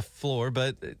 The floor,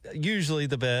 but usually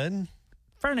the bed.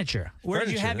 Furniture. Where did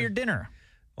you Furniture. have your dinner?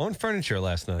 On furniture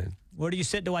last night. Where do you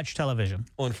sit to watch television?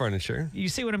 On furniture. You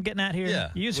see what I'm getting at here? Yeah,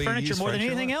 You use we furniture use more than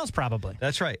furniture a anything lot. else, probably.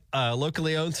 That's right.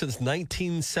 Locally owned since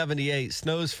 1978.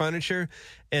 Snow's Furniture.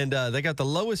 And they got the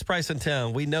lowest price in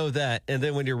town. We know that. And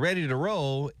then when you're ready to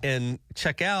roll and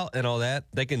check out and all that,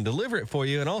 they can deliver it for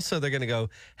you. And also they're going to go,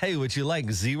 hey, would you like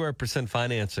 0%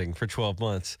 financing for 12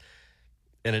 months?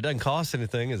 And it doesn't cost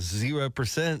anything. It's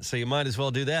 0%. So you might as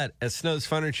well do that at Snow's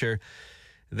Furniture.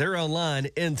 They're online,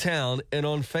 in town, and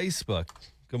on Facebook.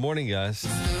 Good morning, guys.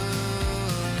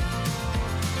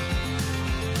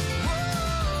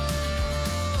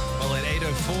 Well, at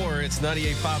 8:04, it's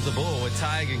 98.5 The Bull with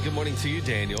Tige, and good morning to you,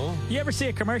 Daniel. You ever see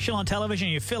a commercial on television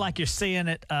and you feel like you're seeing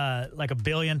it like a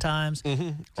billion times? Mm-hmm.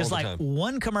 All Just the like time.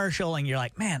 one commercial and you're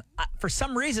like, man, for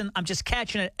some reason, I'm just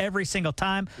catching it every single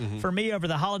time. Mm-hmm. For me, over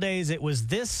the holidays, it was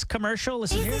this commercial.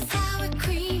 Listen here. This is sour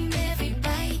cream. Every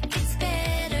bite gets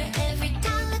better. Every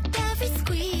dollop, every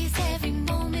squeeze, every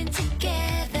moment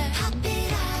together. Pop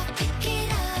it up, pick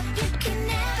it up. You can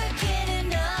never get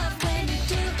enough when you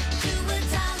do a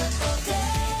dollop all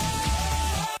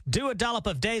day. Do a dollop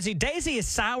of Daisy. Daisy is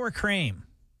sour cream.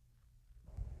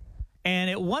 And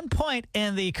at one point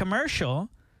in the commercial,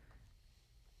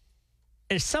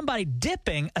 there's somebody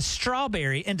dipping a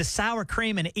strawberry into sour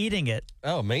cream and eating it.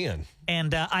 Oh, man.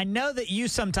 And I know that you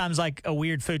sometimes like a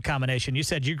weird food combination. You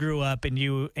said you grew up and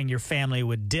you and your family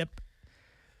would dip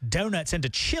donuts into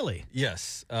chili.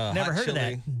 Yes. Never hot heard of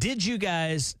chili. that. Did you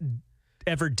guys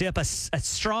ever dip a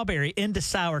strawberry into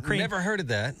sour cream? Never heard of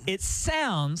that. It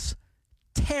sounds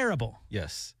terrible.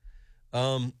 Yes.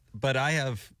 But I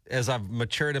have, as I've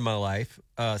matured in my life,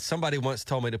 somebody once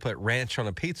told me to put ranch on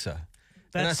a pizza.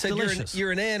 And I That's said, delicious.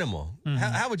 you're an animal.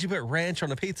 How would you put ranch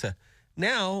on a pizza?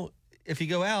 Now, if you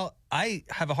go out, I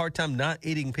have a hard time not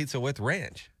eating pizza with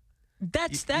ranch.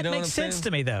 That you know what makes I'm sense saying?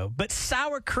 to me, though. But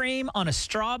sour cream on a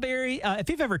strawberry, if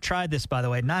you've ever tried this, by the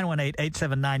way,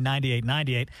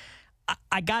 918-879-9898,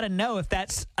 I got to know if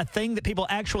that's a thing that people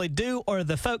actually do, or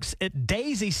the folks at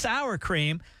Daisy Sour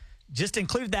Cream just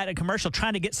included that in a commercial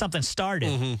trying to get something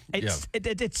started.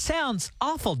 It sounds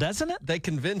awful, doesn't it? They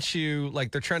convince you,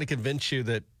 like they're trying to convince you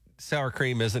that sour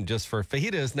cream isn't just for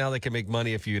fajitas. Now they can make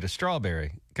money if you eat a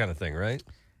strawberry kind of thing, right?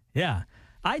 Yeah.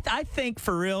 I think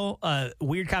for real,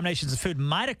 weird combinations of food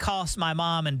might have cost my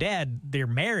mom and dad their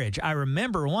marriage. I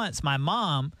remember once my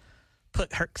mom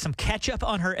put some ketchup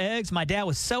on her eggs. My dad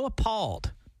was so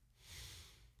appalled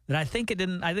that I think it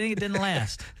didn't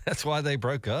last. That's why they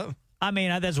broke up. I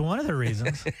mean, that's one of the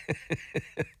reasons.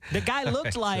 The guy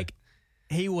looked like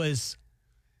he was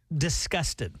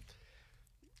disgusted.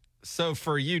 So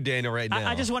for you, Daniel, right now,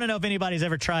 I just want to know if anybody's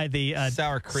ever tried the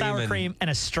sour cream and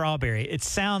a strawberry. It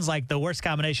sounds like the worst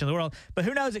combination in the world, but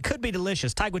who knows? It could be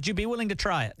delicious. Tyke, would you be willing to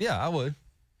try it? Yeah, I would.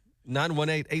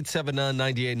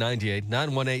 918-879-9898.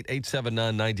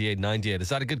 918-879-9898. Is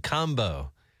that a good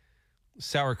combo?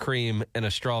 Sour cream and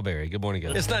a strawberry. Good morning,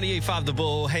 guys. It's 98.5 The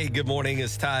Bull. Hey, good morning.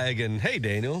 It's Tige. And hey,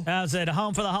 Daniel. I was at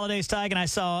home for the holidays, Tyke, and I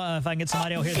saw if I can get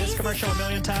somebody to hear this commercial a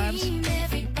million times.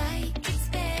 Every bite gets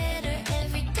better,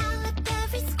 every dollop,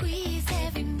 every squeeze,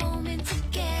 every moment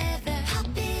together. Pop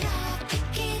it up,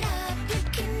 pick it up, you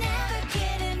can never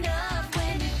get enough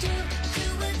when you do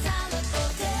a dollop all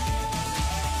day.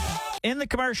 In the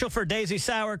commercial for Daisy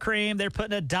Sour Cream, they're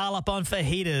putting a dollop on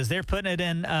fajitas. They're putting it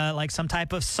in like some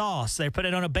type of sauce. They're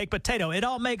putting it on a baked potato. It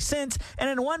all makes sense. And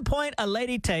at one point, a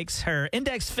lady takes her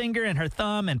index finger and her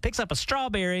thumb and picks up a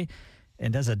strawberry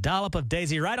and does a dollop of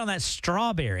Daisy right on that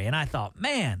strawberry. And I thought,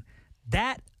 man,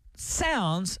 that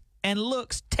sounds and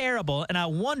looks terrible. And I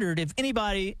wondered if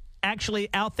anybody actually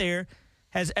out there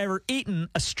has ever eaten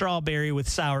a strawberry with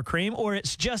sour cream, or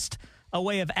it's just a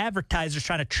way of advertisers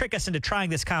trying to trick us into trying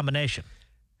this combination.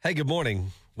 Hey, good morning.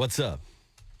 What's up?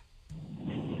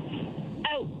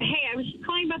 Oh, hey, I was just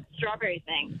calling about the strawberry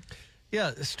thing.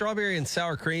 Yeah, strawberry and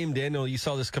sour cream. Daniel, you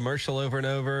saw this commercial over and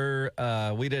over.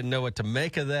 We didn't know what to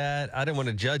make of that. I didn't want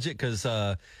to judge it because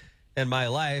in my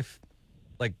life,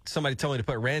 like somebody told me to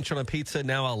put ranch on a pizza.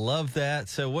 Now I love that.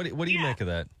 So what do you make of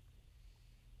that?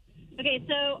 Okay,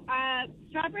 so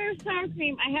strawberry sour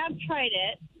cream, I have tried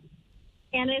it,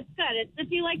 and it's good. It's, if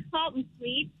you like salt and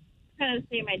sweet, it's kind of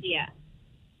the same idea.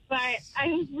 But I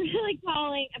was really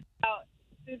calling about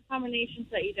food combinations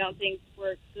that you don't think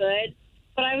were good.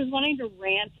 But I was wanting to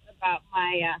rant about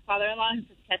my father-in-law who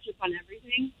puts ketchup on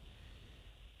everything.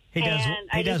 He does. And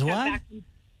I He just does got what? back from-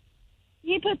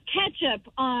 He puts ketchup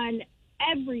on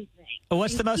everything.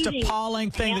 What's the most including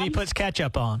appalling thing that he lamb. puts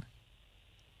ketchup on?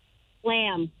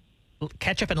 Lamb.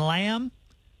 Ketchup and lamb?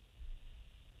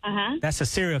 Uh-huh. That's a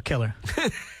serial killer.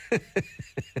 Isn't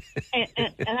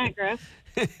that gross?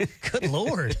 Good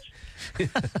Lord.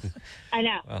 I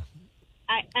know. Wow.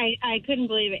 I couldn't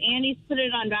believe it. And he's put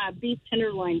it on beef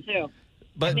tenderloin, too.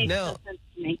 But It makes no, no sense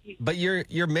to me. but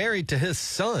you're married to his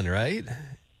son, right?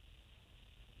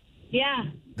 Yeah.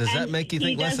 Does that And make you he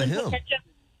think less of doesn't him? put ketchup-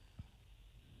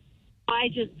 I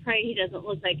just pray he doesn't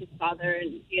look like his father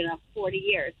in 40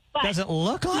 years. But Doesn't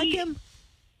look like him?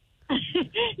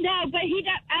 no, but he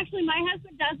does. Actually, my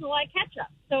husband doesn't like ketchup,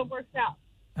 so it works out.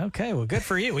 Okay, well, good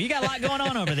for you. Well, you got a lot going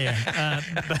on over there.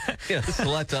 Yeah, there's a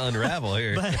lot to unravel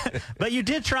here. But you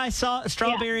did try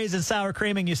strawberries and sour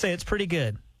cream, and you say it's pretty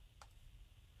good.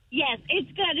 Yes,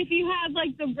 it's good if you have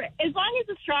as long as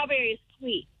the strawberry is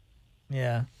sweet.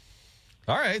 Yeah.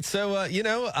 All right. So,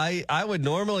 I would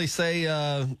normally say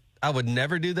I would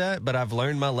never do that, but I've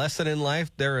learned my lesson in life.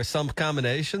 There are some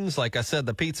combinations, like I said,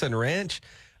 the pizza and ranch,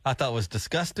 I thought was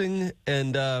disgusting.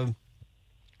 And, That's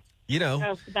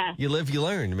the best. you live, you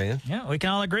learn, man. Yeah, we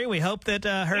can all agree. We hope that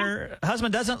her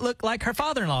husband doesn't look like her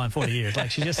father-in-law in 40 years,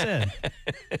 like she just said.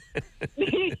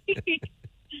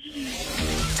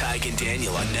 Tige and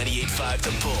Daniel on 98.5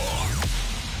 The Bull.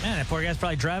 Man, that poor guy's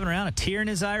probably driving around, a tear in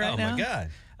his eye right Oh, now. my God.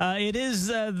 It is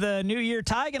the new year,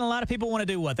 Tige, and a lot of people want to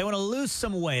do what? They want to lose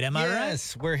some weight. Am I right?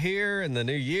 Yes, we're here in the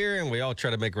new year, and we all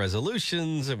try to make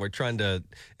resolutions, and we're trying to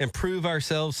improve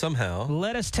ourselves somehow.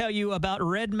 Let us tell you about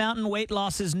Red Mountain Weight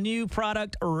Loss's new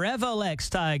product, Revolex,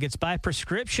 Tige. It's by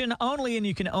prescription only, and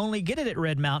you can only get it at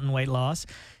Red Mountain Weight Loss.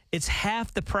 It's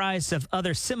half the price of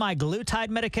other semaglutide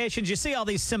medications. You see all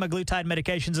these semaglutide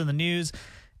medications in the news.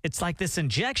 It's like this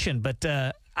injection, but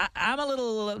I'm a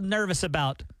little nervous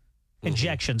about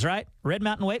injections, right? Red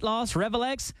Mountain Weight Loss,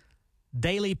 Revolex,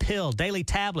 daily pill, daily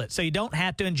tablet, so you don't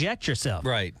have to inject yourself.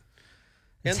 Right.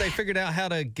 And they figured out how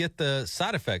to get the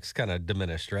side effects kind of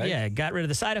diminished, right? Yeah, got rid of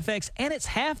the side effects, and it's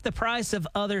half the price of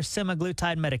other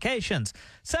semaglutide medications.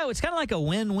 So it's kind of like a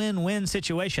win-win-win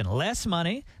situation. Less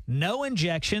money, no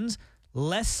injections,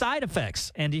 less side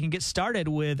effects. And you can get started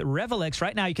with Revolex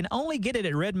right now. You can only get it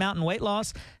at Red Mountain Weight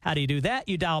Loss. How do you do that?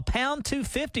 You dial pound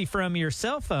 250 from your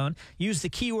cell phone. Use the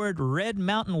keyword Red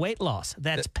Mountain Weight Loss.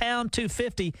 That's pound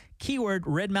 250, keyword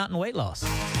Red Mountain Weight Loss.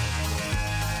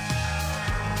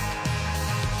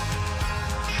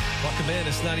 Welcome in.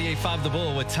 It's 98.5 The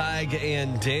Bull with Tige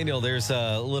and Daniel. There's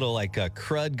a little like a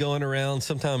crud going around.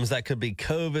 Sometimes that could be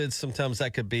COVID. Sometimes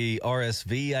that could be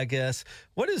RSV, I guess.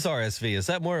 What is RSV? Is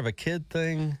that more of a kid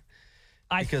thing?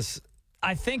 I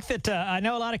think that I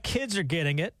know a lot of kids are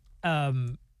getting it.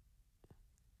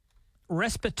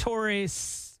 Respiratory,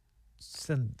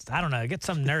 I don't know. Get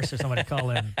some nurse or somebody to call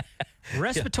in.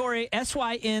 Respiratory,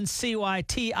 SYNCYTIAL.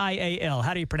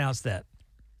 How do you pronounce that?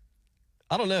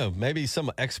 I don't know. Maybe some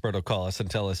expert will call us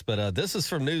and tell us. But this is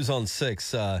from News on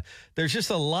 6. There's just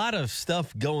a lot of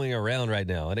stuff going around right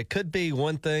now. And it could be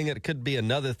one thing. It could be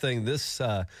another thing. This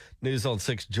News on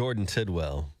 6, Jordan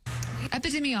Tidwell.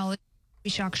 Epidemiologist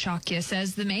Shakshakia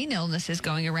says the main illnesses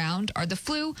going around are the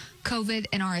flu, COVID,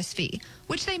 and RSV,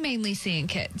 which they mainly see in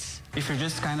kids. If you're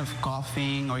just kind of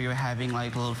coughing or you're having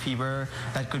like a little fever,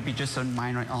 that could be just a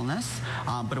minor illness.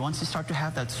 But once you start to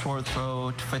have that sore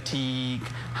throat, fatigue,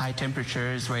 high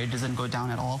temperatures where it doesn't go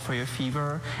down at all for your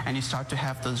fever, and you start to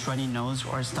have those runny nose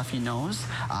or stuffy nose,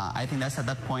 I think that's at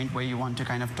that point where you want to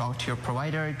kind of talk to your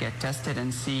provider, get tested,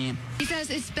 and see. He says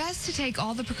it's best to take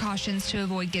all the precautions to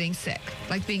avoid getting sick,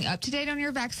 like being up to date on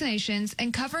your vaccinations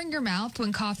and covering your mouth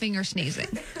when coughing or sneezing.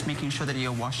 Making sure that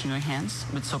you're washing your hands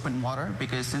with soap and water,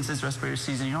 because since it's respiratory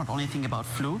season, you're not only thinking about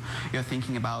flu, you're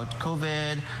thinking about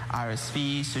COVID,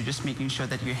 RSV, so just making sure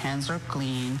that your hands are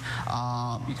clean.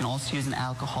 You can also use an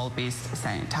alcohol-based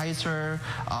sanitizer.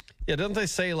 Yeah, don't they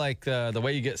say like the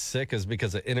way you get sick is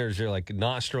because it enters your like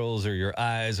nostrils or your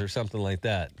eyes or something like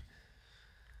that?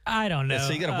 I don't know. And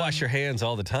so you got to wash your hands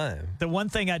all the time. The one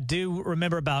thing I do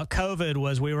remember about COVID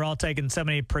was we were all taking so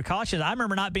many precautions. I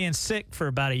remember not being sick for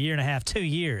about a year and a half, 2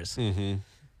 years. Mm-hmm.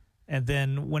 And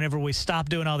then whenever we stopped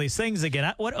doing all these things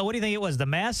again, what do you think it was? The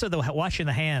mask or the washing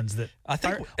the hands? I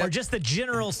think, or just the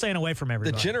general staying away from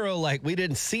everybody? The general, like, we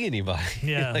didn't see anybody.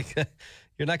 Yeah. Like,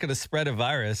 you're not going to spread a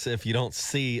virus if you don't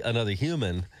see another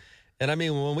human. And I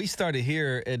mean, when we started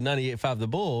here at 98.5 The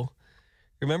Bull,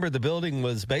 remember the building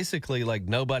was basically like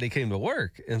nobody came to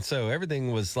work. And so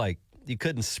everything was like you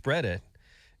couldn't spread it.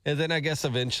 And then I guess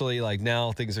eventually, like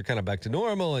now things are kind of back to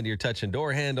normal and you're touching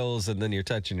door handles and then you're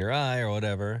touching your eye or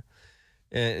whatever.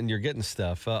 And you're getting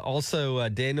stuff. Also,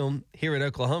 Daniel, here in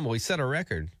Oklahoma, we set a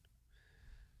record.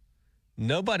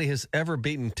 Nobody has ever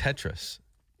beaten Tetris.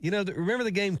 You know, remember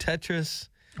the game Tetris?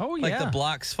 Oh, yeah. Like the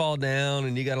blocks fall down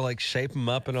and you got to like shape them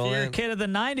up and all that. If you're that. a kid of the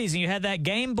 90s and you had that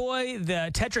Game Boy,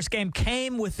 the Tetris game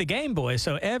came with the Game Boy.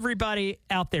 So everybody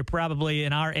out there probably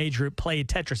in our age group played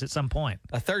Tetris at some point.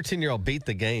 A 13-year-old beat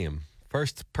the game.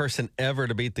 First person ever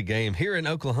to beat the game here in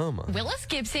Oklahoma. Willis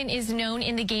Gibson is known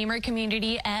in the gamer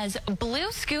community as Blue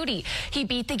Scooty. He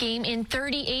beat the game in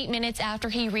 38 minutes after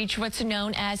he reached what's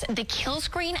known as the kill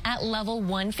screen at level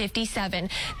 157.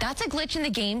 That's a glitch in the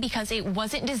game because it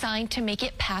wasn't designed to make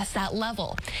it past that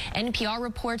level. NPR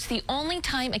reports the only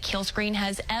time a kill screen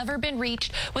has ever been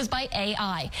reached was by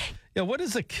AI. Yeah, what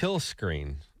is a kill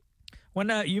screen?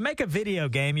 When you make a video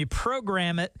game, you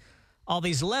program it all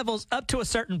these levels up to a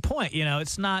certain point. You know,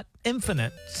 it's not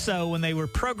infinite. So when they were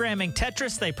programming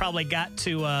Tetris, they probably got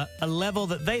to a level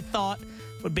that they thought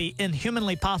would be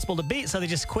inhumanly possible to beat. So they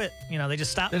just quit. You know, they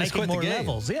just stopped making more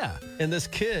levels. Yeah. And this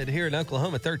kid here in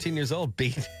Oklahoma, 13 years old,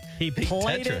 beat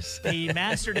played Tetris. It. He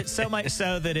mastered it so much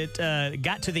so that it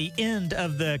got to the end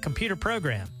of the computer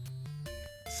program.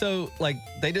 So, like,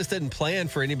 they just didn't plan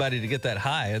for anybody to get that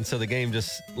high. And so the game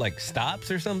just, like,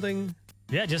 stops or something?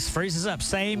 Yeah, it just freezes up.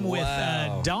 Same with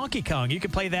Donkey Kong. You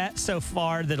can play that so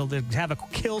far that it'll have a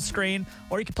kill screen,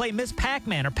 or you can play Miss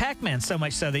Pac-Man or Pac-Man so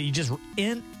much so that you just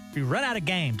You run out of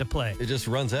game to play. It just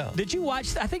runs out. Did you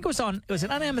watch? I think it was on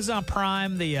Amazon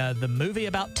Prime. The movie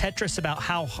about Tetris, about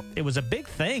how it was a big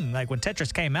thing. Like when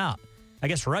Tetris came out, I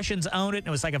guess Russians owned it, and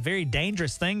it was like a very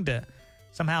dangerous thing to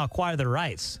somehow acquire the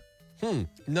rights.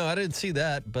 No, I didn't see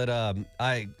that, but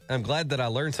I'm glad that I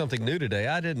learned something new today.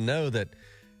 I didn't know that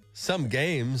some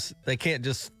games, they can't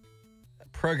just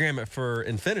program it for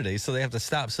infinity, so they have to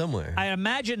stop somewhere. I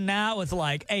imagine now with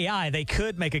like AI, they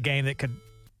could make a game that could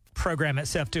program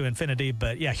itself to infinity,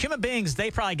 but yeah, human beings, they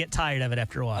probably get tired of it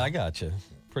after a while. I got you.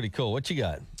 Pretty cool. What you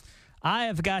got? I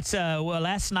have got,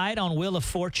 last night on Wheel of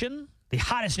Fortune, the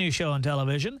hottest new show on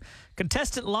television,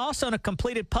 contestant lost on a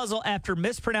completed puzzle after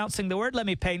mispronouncing the word. Let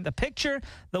me paint the picture.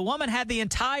 The woman had the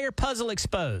entire puzzle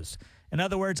exposed. In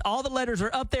other words, all the letters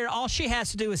are up there. All she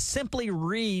has to do is simply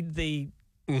read the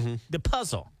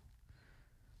puzzle.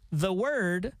 The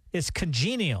word is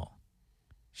congenial.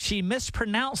 She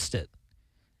mispronounced it.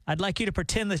 I'd like you to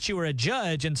pretend that you were a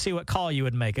judge and see what call you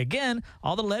would make. Again,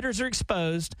 all the letters are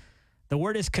exposed. The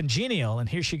word is congenial, and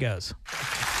here she goes.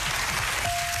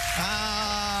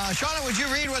 Shauna, would you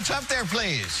read what's up there,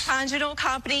 please? Conjugal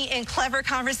company and clever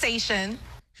conversation.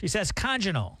 She says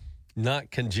conjugal. Not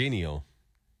congenial.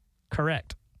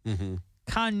 Correct.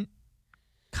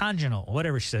 Conjugal,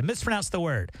 whatever she said. Mispronounced the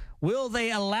word. Will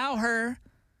they allow her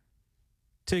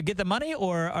to get the money,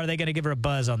 or are they going to give her a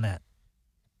buzz on that?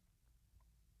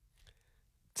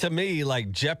 To me,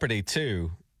 like Jeopardy 2,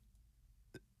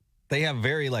 they have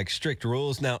very like strict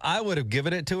rules. Now, I would have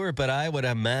given it to her, but I would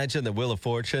imagine the Wheel of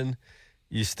Fortune,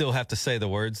 you still have to say the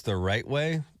words the right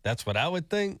way. That's what I would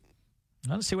think.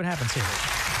 Let's see what happens here.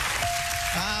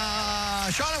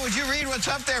 Shauna, would you read what's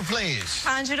up there, please?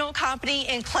 Conjugal company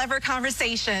and clever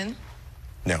conversation.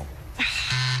 No.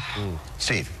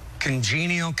 Steve.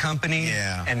 Congenial company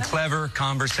and clever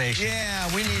conversation. Yeah,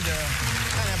 we need to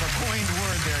kind of have a coined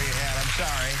word there you had. I'm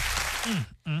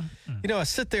sorry. You know, I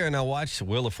sit there and I watch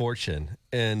Wheel of Fortune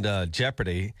and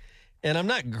Jeopardy, and I'm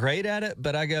not great at it,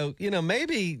 but I go,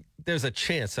 maybe there's a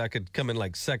chance I could come in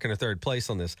like second or third place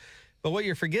on this. But what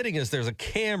you're forgetting is there's a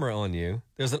camera on you.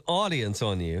 There's an audience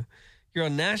on you. You're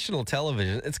on national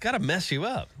television. It's got to mess you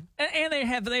up. And they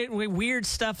have weird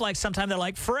stuff like sometimes they're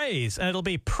like phrase, and it'll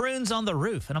be prunes on the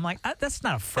roof. And I'm like, that's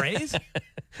not a phrase.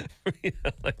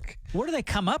 Where do they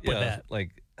come up with that?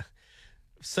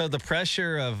 So the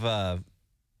pressure of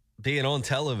being on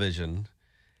television,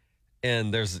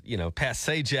 and there's, Pat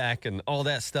Sajak and all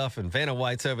that stuff, and Vanna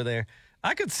White's over there.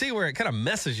 I could see where it kind of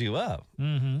messes you up,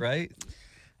 right?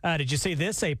 Did you see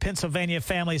this? A Pennsylvania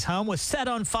family's home was set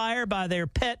on fire by their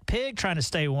pet pig trying to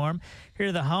stay warm. Here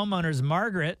are the homeowners,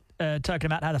 Margaret, talking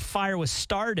about how the fire was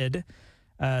started.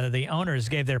 The owners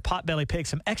gave their potbelly pig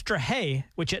some extra hay,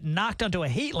 which it knocked onto a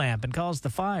heat lamp and caused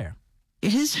the fire.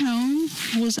 His home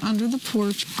was under the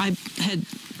porch. I had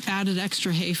added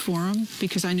extra hay for him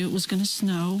because I knew it was going to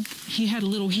snow. He had a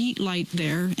little heat light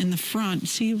there in the front.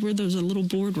 See where there's a little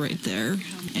board right there?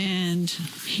 And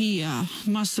he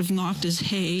must have knocked his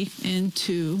hay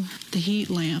into the heat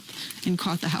lamp and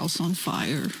caught the house on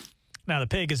fire. Now, the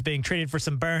pig is being treated for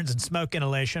some burns and smoke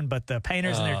inhalation, but the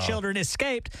painters and their children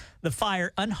escaped the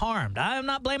fire unharmed. I'm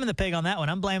not blaming the pig on that one.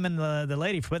 I'm blaming the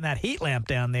lady for putting that heat lamp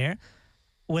down there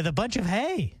with a bunch of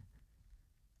hay.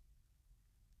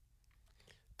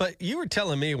 But you were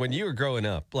telling me when you were growing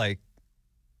up, like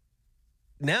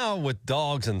now with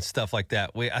dogs and stuff like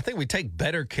that, I think we take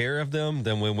better care of them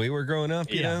than when we were growing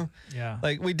up, you know? Yeah.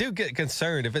 Like we do get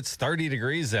concerned if it's 30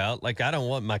 degrees out. Like I don't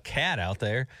want my cat out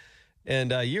there.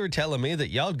 And you were telling me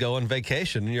that y'all go on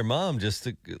vacation and your mom just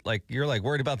you're like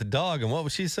worried about the dog. And what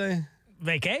would she say?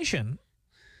 Vacation?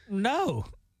 No.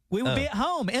 We would be at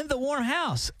home in the warm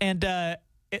house. And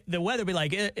the weather would be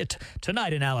like,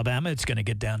 tonight in Alabama, it's going to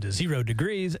get down to 0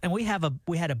 degrees. And we had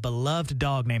a beloved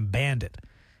dog named Bandit.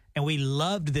 And we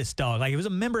loved this dog. Like, it was a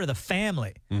member of the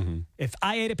family. Mm-hmm. If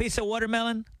I ate a piece of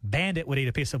watermelon, Bandit would eat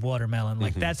a piece of watermelon.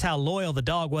 Like, that's how loyal the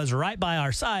dog was right by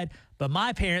our side. But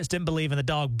my parents didn't believe in the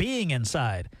dog being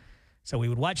inside. So we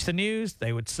would watch the news.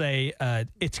 They would say,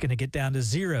 it's going to get down to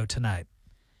 0 tonight.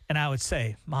 And I would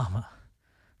say, Mama,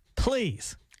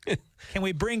 please, can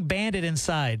we bring Bandit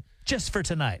inside just for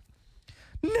tonight?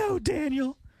 No,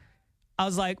 Daniel. I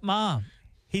was like, Mom,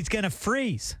 he's going to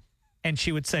freeze. And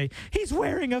she would say, he's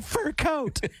wearing a fur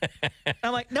coat.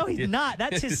 I'm like, no, he's not.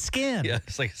 That's his skin. Yeah,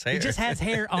 it's like his hair. He just has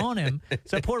hair on him.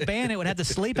 So poor Bandit would have to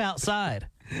sleep outside.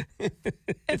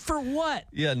 And for what?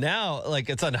 Yeah, now,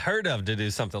 like, it's unheard of to do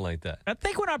something like that. I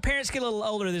think when our parents get a little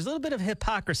older, there's a little bit of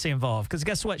hypocrisy involved. Because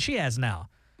guess what? She has now.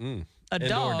 a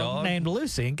dog named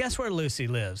Lucy. And guess where Lucy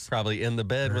lives? Probably in the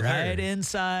bed with her. Right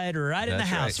inside, right in the That's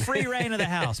house. right. Free reign of the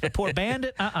house. But poor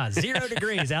Bandit, 0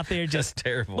 degrees out there. Just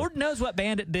terrible. Lord knows what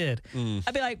Bandit did.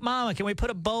 I'd be like, Mama, can we put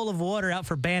a bowl of water out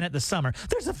for Bandit this summer?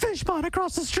 There's a fish pond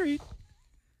across the street.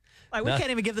 Like, we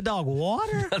can't even give the dog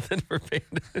water. Nothing for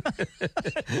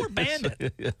Bandit. Poor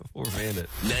Bandit. Yeah, poor Bandit.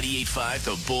 98.5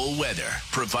 The Bull weather,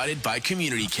 provided by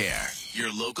Community Care,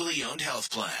 your locally owned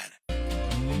health plan.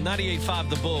 98.5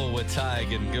 The Bull with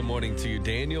Tige, and good morning to you,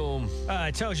 Daniel.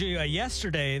 I told you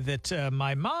yesterday that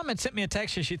my mom had sent me a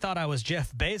text and she thought I was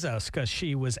Jeff Bezos because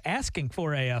she was asking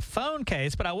for a phone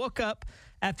case, but I woke up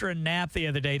after a nap the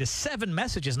other day to 7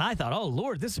 messages, and I thought, oh,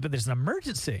 Lord, there's an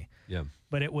emergency. Yeah.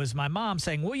 But it was my mom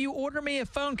saying, will you order me a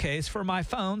phone case for my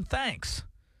phone? Thanks.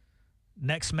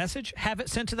 Next message, have it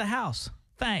sent to the house.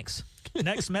 Thanks.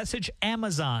 Next message,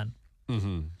 Amazon.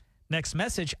 Mm-hmm. Next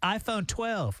message, iPhone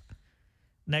 12.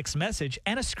 Next message,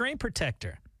 and a screen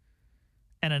protector.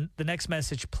 And the next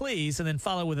message, please, and then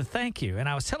follow with a thank you. And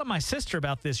I was telling my sister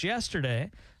about this yesterday.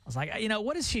 I was like,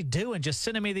 what is she doing? Just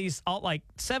sending me these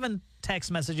 7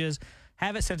 text messages,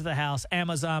 have it sent to the house,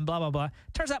 Amazon, blah, blah, blah.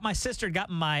 Turns out my sister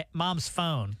got my mom's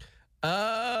phone.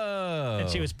 Oh. And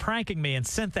she was pranking me and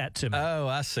sent that to me. Oh,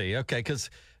 I see. Okay,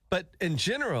 but in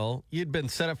general, you'd been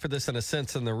set up for this in a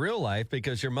sense in the real life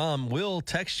because your mom will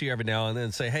text you every now and then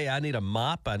and say, hey, I need a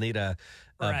mop, I need a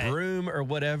broom or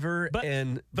whatever.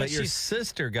 But your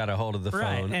sister got a hold of the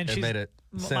phone and made it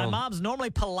sound... My mom's normally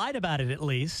polite about it, at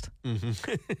least.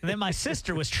 Mm-hmm. And then my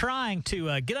sister was trying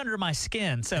to get under my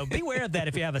skin. So beware of that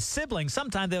if you have a sibling.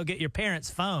 Sometimes they'll get your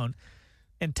parents' phone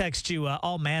and text you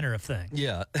all manner of things.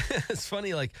 Yeah. It's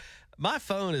funny, my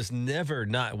phone is never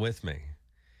not with me.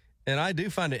 And I do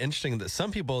find it interesting that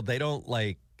some people, they don't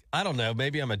I don't know,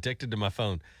 maybe I'm addicted to my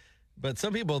phone. But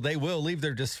some people, they will leave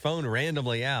their just phone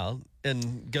randomly out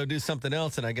and go do something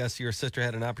else. And I guess your sister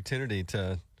had an opportunity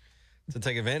to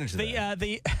take advantage of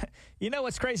that. You know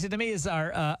what's crazy to me is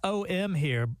our OM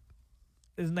here,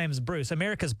 his name is Bruce,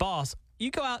 America's boss.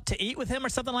 You go out to eat with him or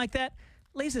something like that,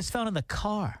 leaves his phone in the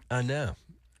car. I know.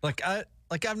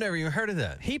 I've never even heard of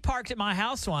that. He parked at my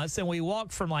house once, and we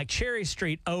walked from Cherry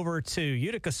Street over to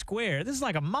Utica Square. This is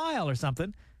a mile or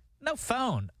something. No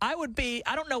phone. I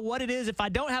don't know what it is. If I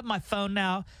don't have my phone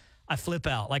now, I flip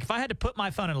out. If I had to put my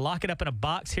phone and lock it up in a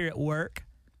box here at work,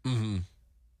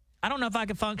 I don't know if I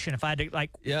could function if I had to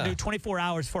do 24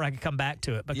 hours before I could come back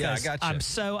to it because I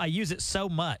gotcha. I use it so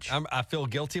much. I feel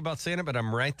guilty about saying it, but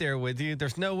I'm right there with you.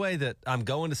 There's no way that I'm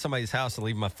going to somebody's house and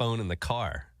leave my phone in the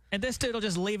car. And this dude will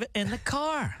just leave it in the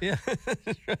car. Yeah.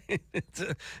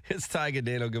 It's Tige and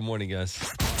Daniel. Good morning, guys.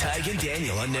 Tige and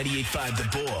Daniel on 98.5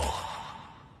 The Bull.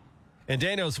 And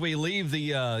Daniel, as we leave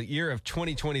the year of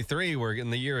 2023, we're in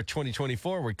the year of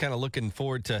 2024. We're kind of looking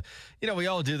forward to, we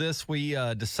all do this. We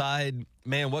decide,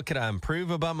 man, what could I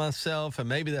improve about myself? And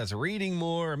maybe that's reading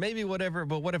more or maybe whatever.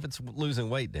 But what if it's losing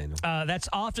weight, Daniel? That's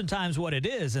oftentimes what it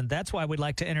is. And that's why we'd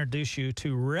like to introduce you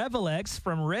to Revelex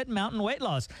from Red Mountain Weight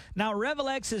Loss. Now,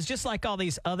 Revelex is just like all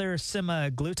these other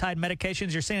semaglutide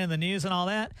medications you're seeing in the news and all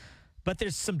that. But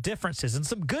there's some differences and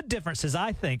some good differences,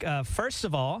 I think. First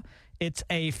of all, it's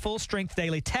a full-strength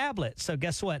daily tablet. So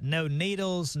guess what? No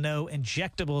needles, no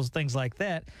injectables, things like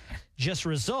that. Just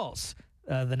results.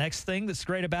 The next thing that's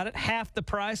great about it, half the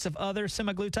price of other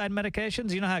semaglutide medications.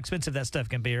 You know how expensive that stuff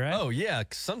can be, right? Oh, yeah.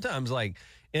 Sometimes,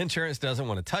 insurance doesn't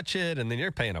want to touch it, and then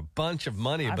you're paying a bunch of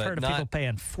money. I've heard of people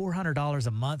paying $400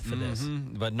 a month for this.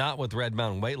 But not with Red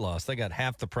Mountain Weight Loss. They got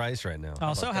half the price right now.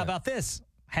 Also, how about this?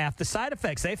 Half the side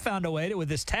effects. They found a way with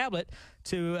this tablet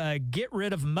to get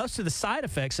rid of most of the side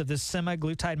effects of this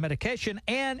semaglutide medication,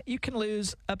 and you can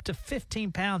lose up to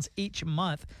 15 pounds each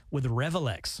month with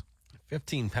Revelex.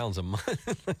 15 pounds a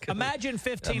month? Imagine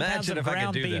 15 pounds of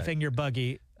ground beef in your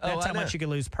buggy. That's how much you can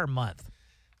lose per month.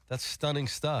 That's stunning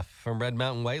stuff from Red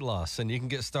Mountain Weight Loss, and you can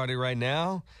get started right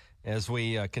now as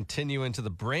we continue into the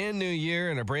brand new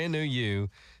year and a brand new you.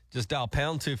 Just dial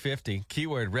pound 250,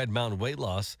 keyword Red Mountain Weight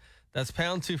Loss. That's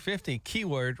pound 250,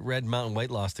 keyword Red Mountain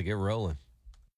Weight Loss to get rolling.